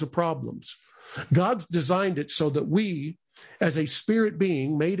kinds of problems. God's designed it so that we, as a spirit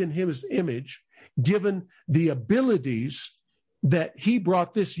being made in his image, given the abilities that he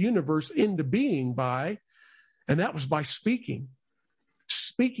brought this universe into being by, and that was by speaking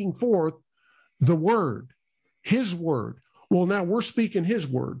forth the word, his word. Well, now we're speaking his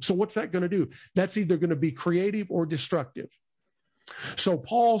word. So what's that going to do? That's either going to be creative or destructive. So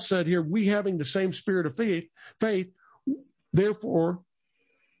Paul said here, we having the same spirit of faith, therefore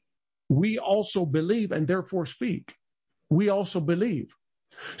we also believe and therefore speak. We also believe.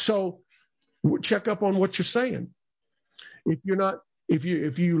 So check up on what you're saying.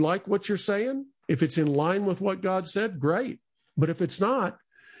 If you like what you're saying, if it's in line with what God said, great. But if it's not,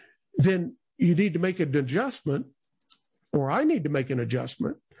 then you need to make an adjustment, or I need to make an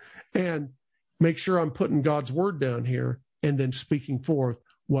adjustment and make sure I'm putting God's word down here and then speaking forth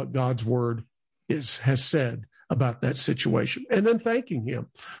what God's word has said about that situation, and then thanking him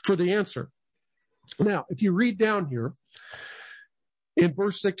for the answer. Now, if you read down here in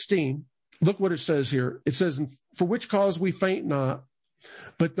verse 16, look what it says here. It says, for which cause we faint not,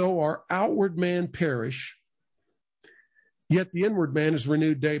 but though our outward man perish, yet the inward man is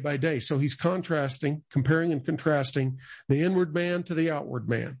renewed day by day. So he's comparing and contrasting the inward man to the outward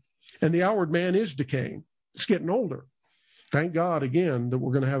man. And the outward man is decaying. It's getting older. Thank God again that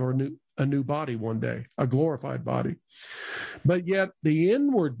we're going to have a new body one day, a glorified body. But yet the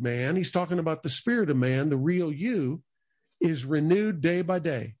inward man, he's talking about the spirit of man, the real you, is renewed day by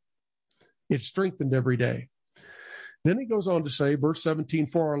day. It's strengthened every day. Then he goes on to say, verse 17,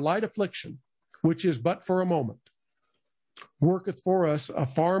 for our light affliction, which is but for a moment, worketh for us a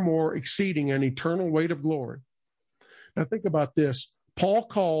far more exceeding and eternal weight of glory. Now think about this. Paul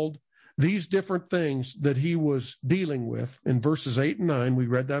called these different things that he was dealing with in verses 8 and 9, we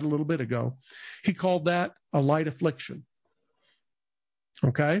read that a little bit ago, he called that a light affliction.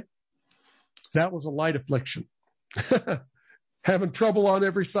 Okay? That was a light affliction. Having trouble on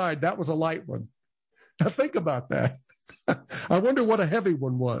every side, that was a light one. Now think about that. I wonder what a heavy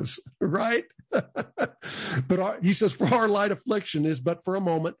one was, right? But he says, for our light affliction is but for a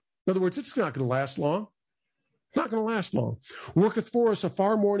moment. In other words, it's not going to last long. It's not going to last long. Worketh for us a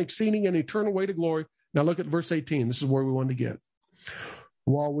far more and exceeding and eternal weight of glory. Now look at verse 18. This is where we want to get.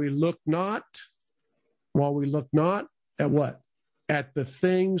 While we look not at what? At the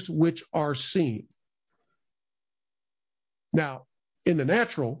things which are seen. Now, in the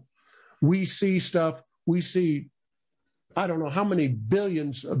natural, we see stuff, I don't know how many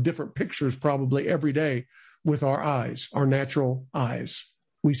billions of different pictures probably every day with our eyes, our natural eyes.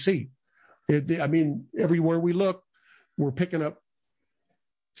 We see. Everywhere we look, we're picking up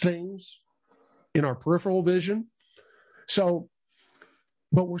things in our peripheral vision. So,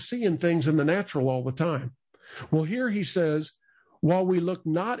 but we're seeing things in the natural all the time. Well, here he says, while we look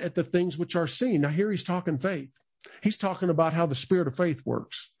not at the things which are seen. Now here he's talking faith. He's talking about how the spirit of faith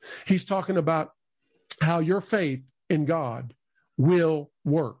works. He's talking about how your faith in God will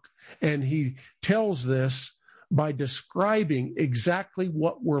work. And he tells this by describing exactly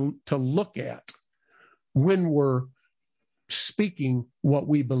what we're to look at when we're speaking what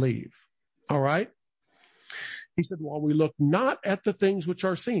we believe. All right? He said, while we look not at the things which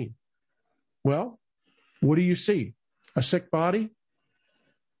are seen. Well, what do you see? A sick body?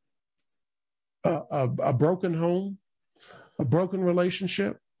 A broken home? A broken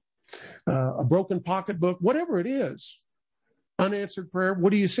relationship? A broken pocketbook? Whatever it is. Unanswered prayer?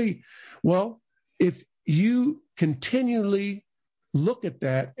 What do you see? Well, if you continually look at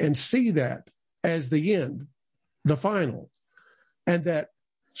that and see that as the end, the final, and that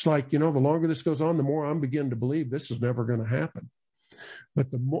it's like, the longer this goes on, the more I'm beginning to believe this is never going to happen.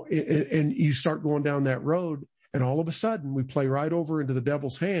 But the more, and you start going down that road, and all of a sudden we play right over into the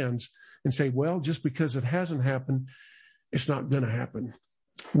devil's hands and say, well, just because it hasn't happened, it's not going to happen.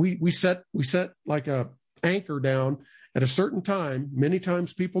 We set like a anchor down at a certain time. Many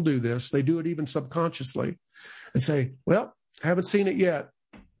times people do this. They do it even subconsciously and say, well, haven't seen it yet.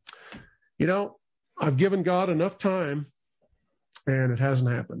 I've given God enough time and it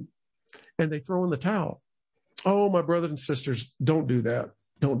hasn't happened. And they throw in the towel. Oh, my brothers and sisters, don't do that.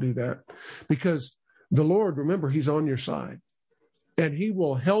 Don't do that. Because the Lord, remember, he's on your side and he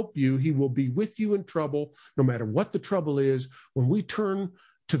will help you. He will be with you in trouble, no matter what the trouble is. When we turn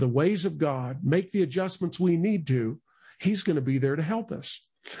to the ways of God, make the adjustments we need to, he's going to be there to help us.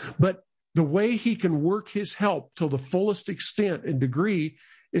 But the way he can work his help to the fullest extent and degree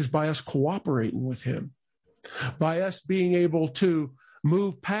is by us cooperating with him, by us being able to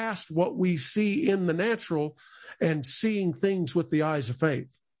move past what we see in the natural and seeing things with the eyes of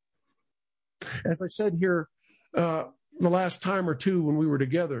faith. As I said here the last time or two when we were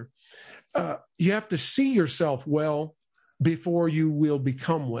together, you have to see yourself well before you will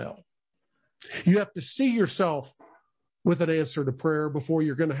become well. You have to see yourself with an answer to prayer before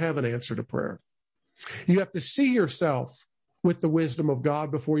you're going to have an answer to prayer. You have to see yourself with the wisdom of God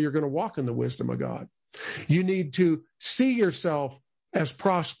before you're going to walk in the wisdom of God. You need to see yourself as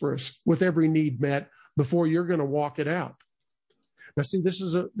prosperous with every need met before you're going to walk it out. Now, see, this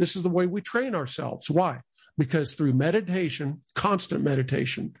is the way we train ourselves. Why? Because through meditation, constant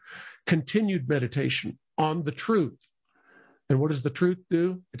meditation, continued meditation on the truth. And what does the truth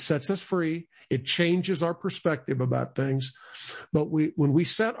do? It sets us free. It changes our perspective about things. But when we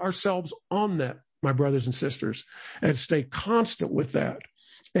set ourselves on that, my brothers and sisters, and stay constant with that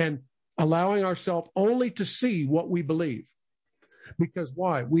and allowing ourselves only to see what we believe. Because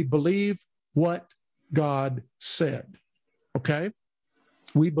why? We believe what God said. Okay?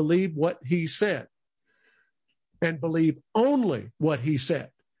 We believe what he said and believe only what he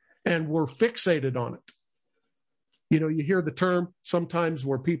said. And we're fixated on it. You hear the term sometimes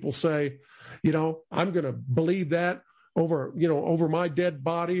where people say, I'm going to believe that over my dead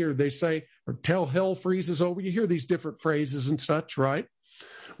body, or they say, or till hell freezes over. You hear these different phrases and such, right?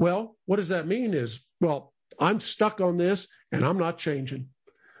 Well, what does that mean is, well, I'm stuck on this and I'm not changing.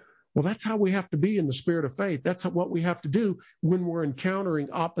 Well, that's how we have to be in the spirit of faith. That's what we have to do when we're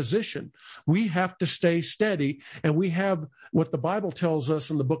encountering opposition. We have to stay steady, and we have what the Bible tells us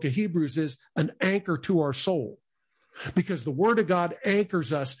in the book of Hebrews is an anchor to our soul. Because the Word of God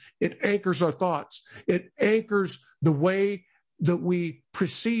anchors us. It anchors our thoughts. It anchors the way that we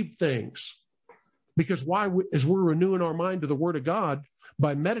perceive things. Because as we're renewing our mind to the Word of God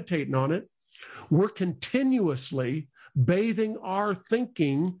by meditating on it, we're continuously bathing our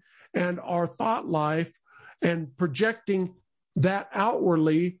thinking and our thought life and projecting that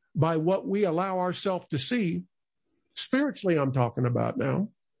outwardly by what we allow ourselves to see. Spiritually, I'm talking about now.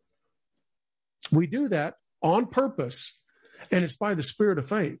 We do that on purpose, and it's by the spirit of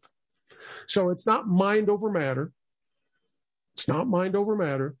faith. So it's not mind over matter. It's not mind over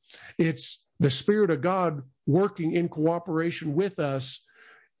matter. It's the Spirit of God working in cooperation with us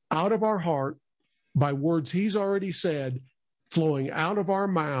out of our heart by words He's already said, flowing out of our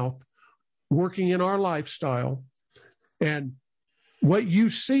mouth, working in our lifestyle. And what you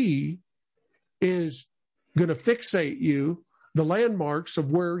see is going to fixate you, the landmarks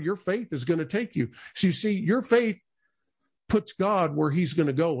of where your faith is going to take you. So you see, your faith puts God where He's going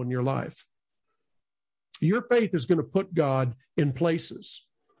to go in your life. Your faith is going to put God in places.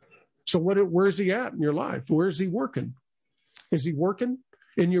 So where's He at in your life? Where is He working? Is He working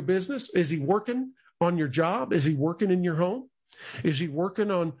in your business? Is He working on your job? Is He working in your home? Is He working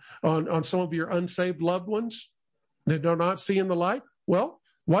on some of your unsaved loved ones that are not seeing the light? Well,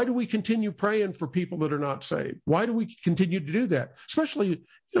 why do we continue praying for people that are not saved? Why do we continue to do that? Especially,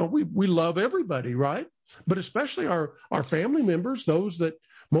 we love everybody, right? But especially our family members, those that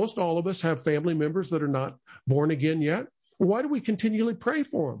most all of us have family members that are not born again yet. Why do we continually pray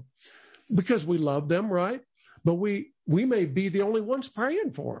for them? Because we love them, right? But we may be the only ones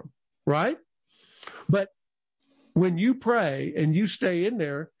praying for them, right? But when you pray and you stay in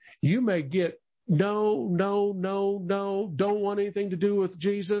there, you may get no, don't want anything to do with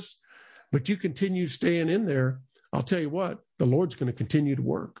Jesus, but you continue staying in there. I'll tell you what, the Lord's going to continue to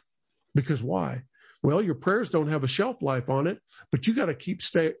work. Because why? Well, your prayers don't have a shelf life on it, but you got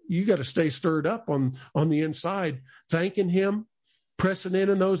to stay stirred up on the inside, thanking Him, pressing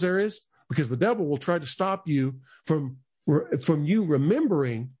in those areas, because the devil will try to stop you from you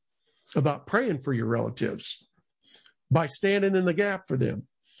remembering about praying for your relatives by standing in the gap for them.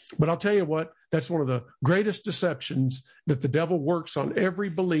 But I'll tell you what, that's one of the greatest deceptions that the devil works on every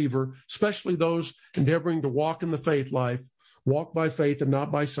believer, especially those endeavoring to walk in the faith life, walk by faith and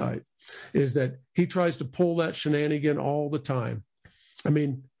not by sight, is that he tries to pull that shenanigan all the time. I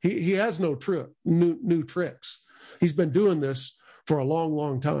mean, he has no new tricks. He's been doing this for a long,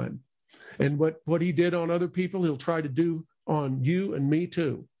 long time. And what he did on other people, he'll try to do on you and me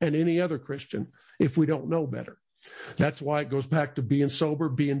too, and any other Christian, if we don't know better. That's why it goes back to being sober,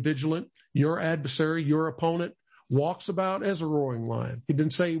 being vigilant. Your adversary, your opponent, walks about as a roaring lion. He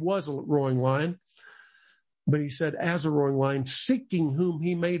didn't say he was a roaring lion, but he said as a roaring lion, seeking whom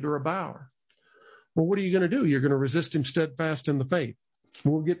he may devour. Well, what are you going to do? You're going to resist him steadfast in the faith.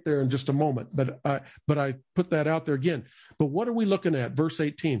 We'll get there in just a moment, but I put that out there again. But what are we looking at? Verse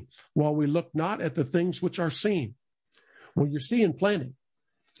 18, while we look not at the things which are seen. Well, you're seeing plenty.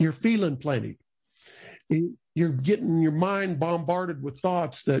 You're feeling plenty. You're getting your mind bombarded with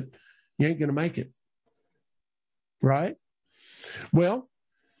thoughts that you ain't going to make it. Right? Well,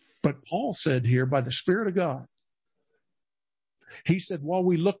 but Paul said here, by the Spirit of God, he said, while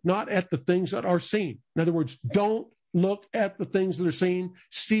we look not at the things that are seen. In other words, don't look at the things that are seen.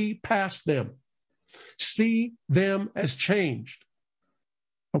 See past them. See them as changed.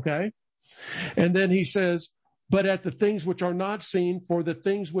 Okay? And then he says, but at the things which are not seen, for the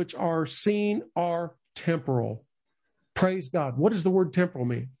things which are seen are temporal. Praise God. What does the word temporal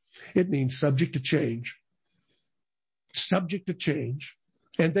mean? It means subject to change. Subject to change.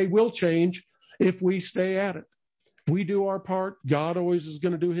 And they will change if we stay at it. If we do our part, God always is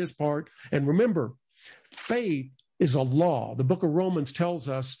going to do his part. And remember, faith is a law. The book of Romans tells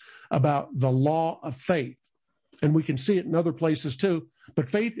us about the law of faith. And we can see it in other places too. But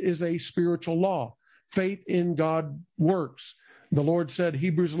faith is a spiritual law. Faith in God works. The Lord said,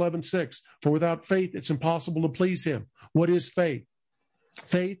 Hebrews 11:6, for without faith, it's impossible to please him. What is faith?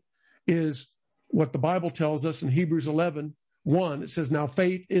 Faith is what the Bible tells us in Hebrews 11:1. It says, now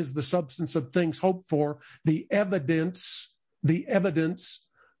faith is the substance of things hoped for, the evidence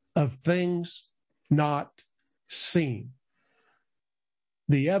of things not seen.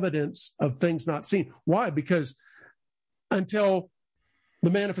 The evidence of things not seen. Why? Because until the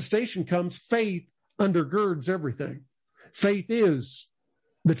manifestation comes, faith undergirds everything. Faith is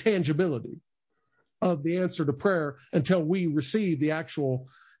the tangibility of the answer to prayer until we receive the actual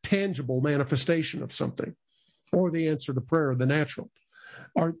tangible manifestation of something, or the answer to prayer, the natural.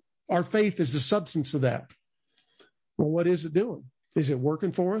 Our faith is the substance of that. Well, what is it doing? Is it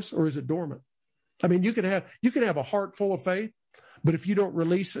working for us, or is it dormant? I mean, you can have a heart full of faith, but if you don't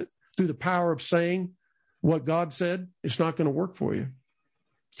release it through the power of saying what God said, it's not going to work for you.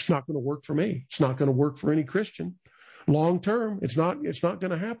 It's not going to work for me. It's not going to work for any Christian. Long term, it's not going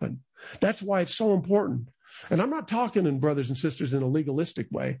to happen. That's why it's so important. And I'm not talking, in brothers and sisters, in a legalistic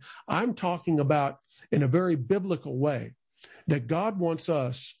way. I'm talking about in a very biblical way, that God wants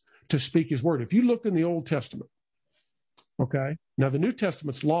us to speak his word. If you look in the Old Testament, okay, now the New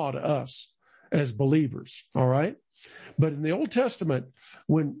Testament's law to us as believers, all right? But in the Old Testament,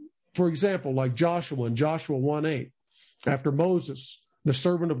 when, for example, like Joshua in Joshua 1:8, after Moses, the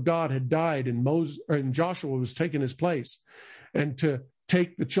servant of God, had died and Joshua was taking his place, and to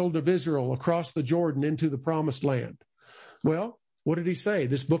take the children of Israel across the Jordan into the promised land. Well, what did he say?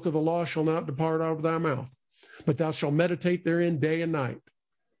 This book of the law shall not depart out of thy mouth, but thou shalt meditate therein day and night.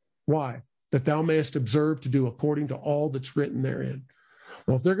 Why? That thou mayest observe to do according to all that's written therein.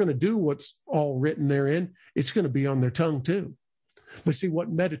 Well, if they're going to do what's all written therein, it's going to be on their tongue too. But see, what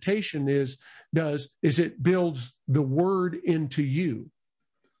meditation does is it builds the word into you.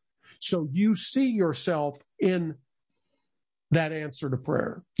 So you see yourself in that answer to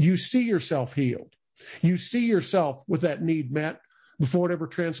prayer. You see yourself healed. You see yourself with that need met before it ever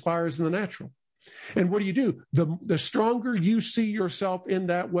transpires in the natural. And what do? The stronger you see yourself in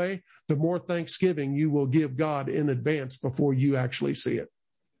that way, the more thanksgiving you will give God in advance before you actually see it.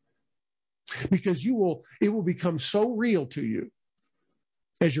 Because it will become so real to you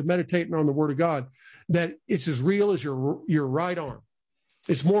as you're meditating on the Word of God that it's as real as your right arm.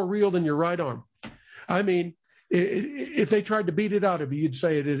 It's more real than your right arm. I mean, if they tried to beat it out of you, you'd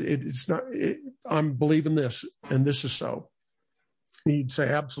say it's not. I'm believing this, and this is so. And you'd say,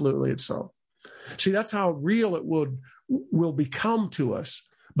 absolutely, it's so. See, that's how real it will become to us.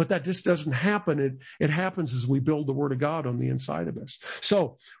 But that just doesn't happen. It happens as we build the Word of God on the inside of us.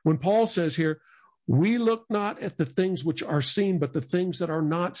 So when Paul says here, we look not at the things which are seen, but the things that are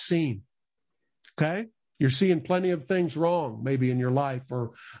not seen. Okay? You're seeing plenty of things wrong, maybe in your life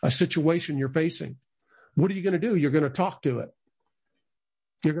or a situation you're facing. What are you going to do? You're going to talk to it.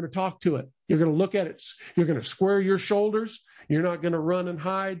 You're going to talk to it. You're going to look at it. You're going to square your shoulders. You're not going to run and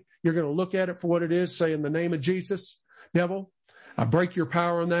hide. You're going to look at it for what it is. Say, in the name of Jesus, devil, I break your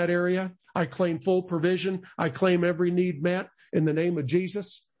power in that area. I claim full provision. I claim every need met in the name of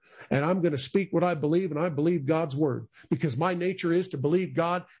Jesus. And I'm going to speak what I believe, and I believe God's word, because my nature is to believe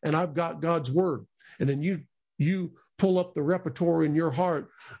God, and I've got God's word. And then you pull up the repertoire in your heart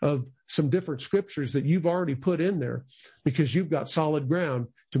of some different scriptures that you've already put in there, because you've got solid ground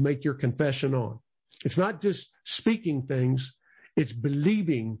to make your confession on. It's not just speaking things, it's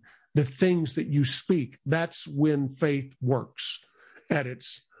believing the things that you speak. That's when faith works at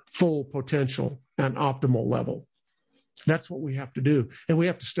its full potential and optimal level. That's what we have to do, and we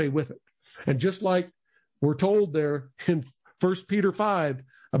have to stay with it. And just like we're told there in 1 Peter 5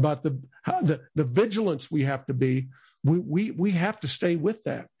 about the vigilance we have to be, we have to stay with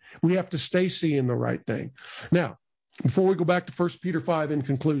that. We have to stay seeing the right thing. Now, before we go back to 1 Peter 5 in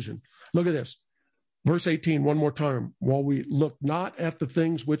conclusion, look at this. Verse 18, one more time. While we look not at the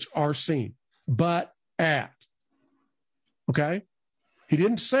things which are seen, but at. Okay? He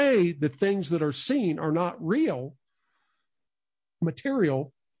didn't say the things that are seen are not real,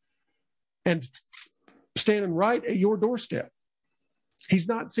 material, and standing right at your doorstep. He's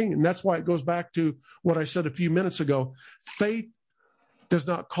not seeing. And that's why it goes back to what I said a few minutes ago. Faith does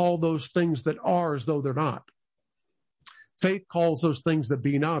not call those things that are as though they're not. Faith calls those things that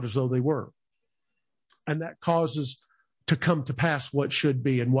be not as though they were. And that causes to come to pass what should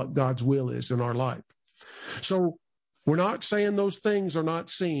be and what God's will is in our life. So we're not saying those things are not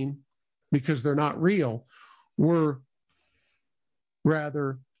seen because they're not real. We're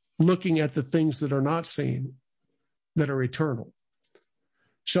rather looking at the things that are not seen, that are eternal.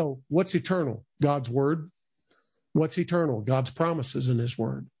 So what's eternal? God's word. What's eternal? God's promises in his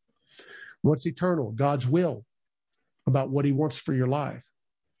word. What's eternal? God's will about what he wants for your life.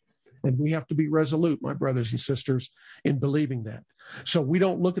 And we have to be resolute, my brothers and sisters, in believing that. So we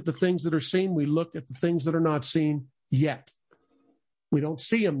don't look at the things that are seen. We look at the things that are not seen yet. We don't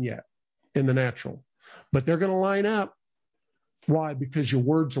see them yet in the natural, but they're going to line up. Why? Because your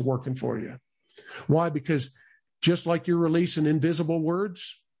words are working for you. Why? Because just like you're releasing invisible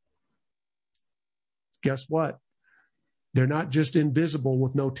words, guess what? They're not just invisible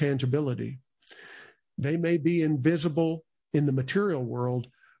with no tangibility. They may be invisible in the material world,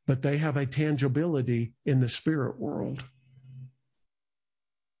 but they have a tangibility in the spirit world.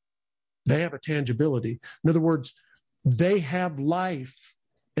 They have a tangibility. In other words, they have life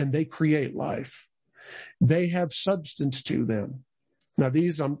and they create life. They have substance to them. Now,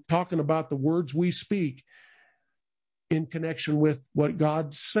 I'm talking about the words we speak in connection with what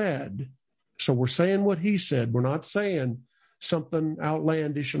God said. So we're saying what he said. We're not saying something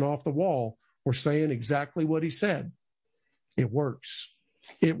outlandish and off the wall. We're saying exactly what he said. It works.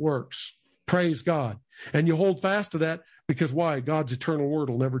 It works. Praise God. And you hold fast to that because why? God's eternal word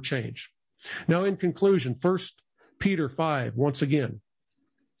will never change. Now, in conclusion, 1 Peter 5, once again,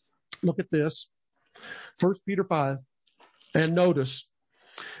 look at this. 1 Peter 5, and notice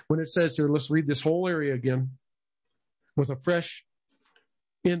when it says here, let's read this whole area again with a fresh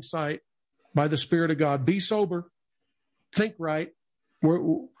insight by the Spirit of God. Be sober, think right.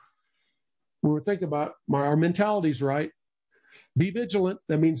 We're thinking about our mentality's right. Be vigilant.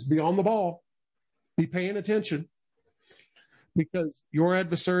 That means be on the ball. Be paying attention. Because your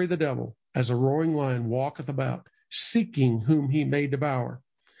adversary, the devil, as a roaring lion, walketh about, seeking whom he may devour.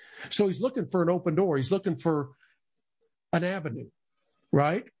 So he's looking for an open door. He's looking for an avenue,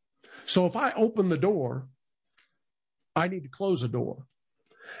 right? So if I open the door, I need to close a door.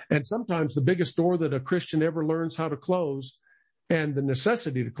 And sometimes the biggest door that a Christian ever learns how to close, and the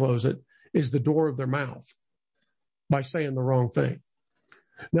necessity to close it, is the door of their mouth by saying the wrong thing.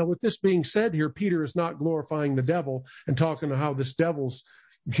 Now, with this being said here, Peter is not glorifying the devil and talking to how this devil's,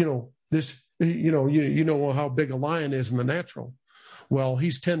 you know how big a lion is in the natural. Well,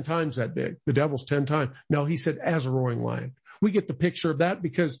 he's 10 times that big. The devil's 10 times. No, he said as a roaring lion. We get the picture of that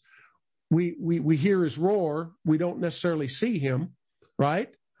because we hear his roar. We don't necessarily see him, right?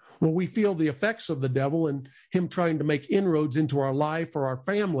 Well, we feel the effects of the devil and him trying to make inroads into our life or our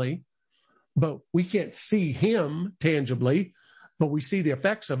family, but we can't see him tangibly, but we see the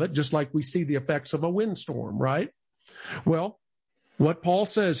effects of it just like we see the effects of a windstorm, right? Well, what Paul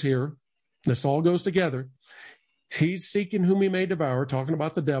says here, this all goes together. He's seeking whom he may devour, talking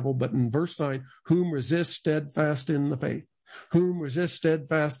about the devil, but in verse 9, whom resist steadfast in the faith. Whom resist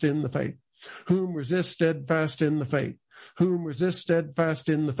steadfast in the faith. Whom resist steadfast in the faith. Whom resist steadfast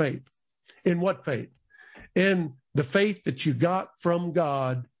in the faith. In what faith? In the faith that you got from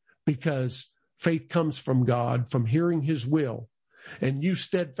God, because faith comes from God, from hearing his will. And you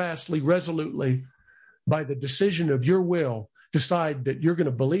steadfastly, resolutely, by the decision of your will, decide that you're going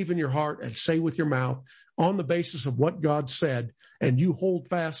to believe in your heart and say with your mouth on the basis of what God said, and you hold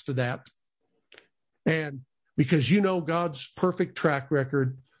fast to that. And because you know God's perfect track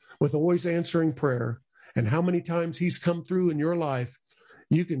record with always answering prayer and how many times he's come through in your life,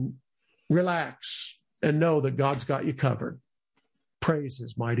 you can relax and know that God's got you covered. Praise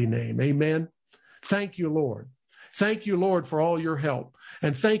his mighty name. Amen. Thank you, Lord. Thank you, Lord, for all your help.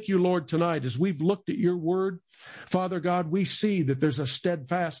 And thank you, Lord, tonight, as we've looked at your word, Father God, we see that there's a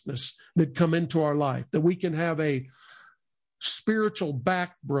steadfastness that come into our life, that we can have a spiritual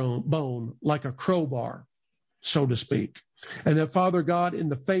backbone like a crowbar, so to speak. And that, Father God, in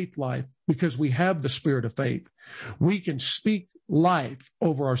the faith life, because we have the spirit of faith, we can speak life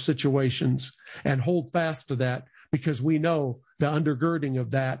over our situations and hold fast to that, because we know the undergirding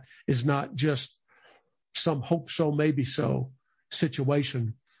of that is not just some hope so, maybe so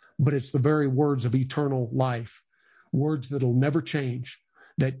situation, but it's the very words of eternal life, words that'll never change,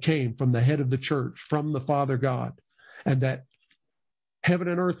 that came from the head of the church, from the Father God, and that heaven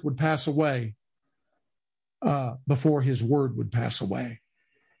and earth would pass away before his word would pass away.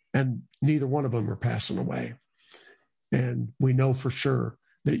 And neither one of them are passing away. And we know for sure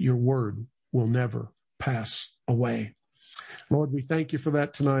that your word will never pass away. Lord, we thank you for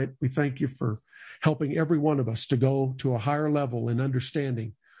that tonight. We thank you for helping every one of us to go to a higher level in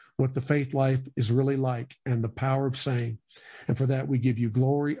understanding what the faith life is really like and the power of saying. And for that, we give you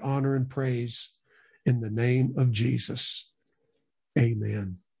glory, honor, and praise in the name of Jesus.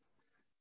 Amen.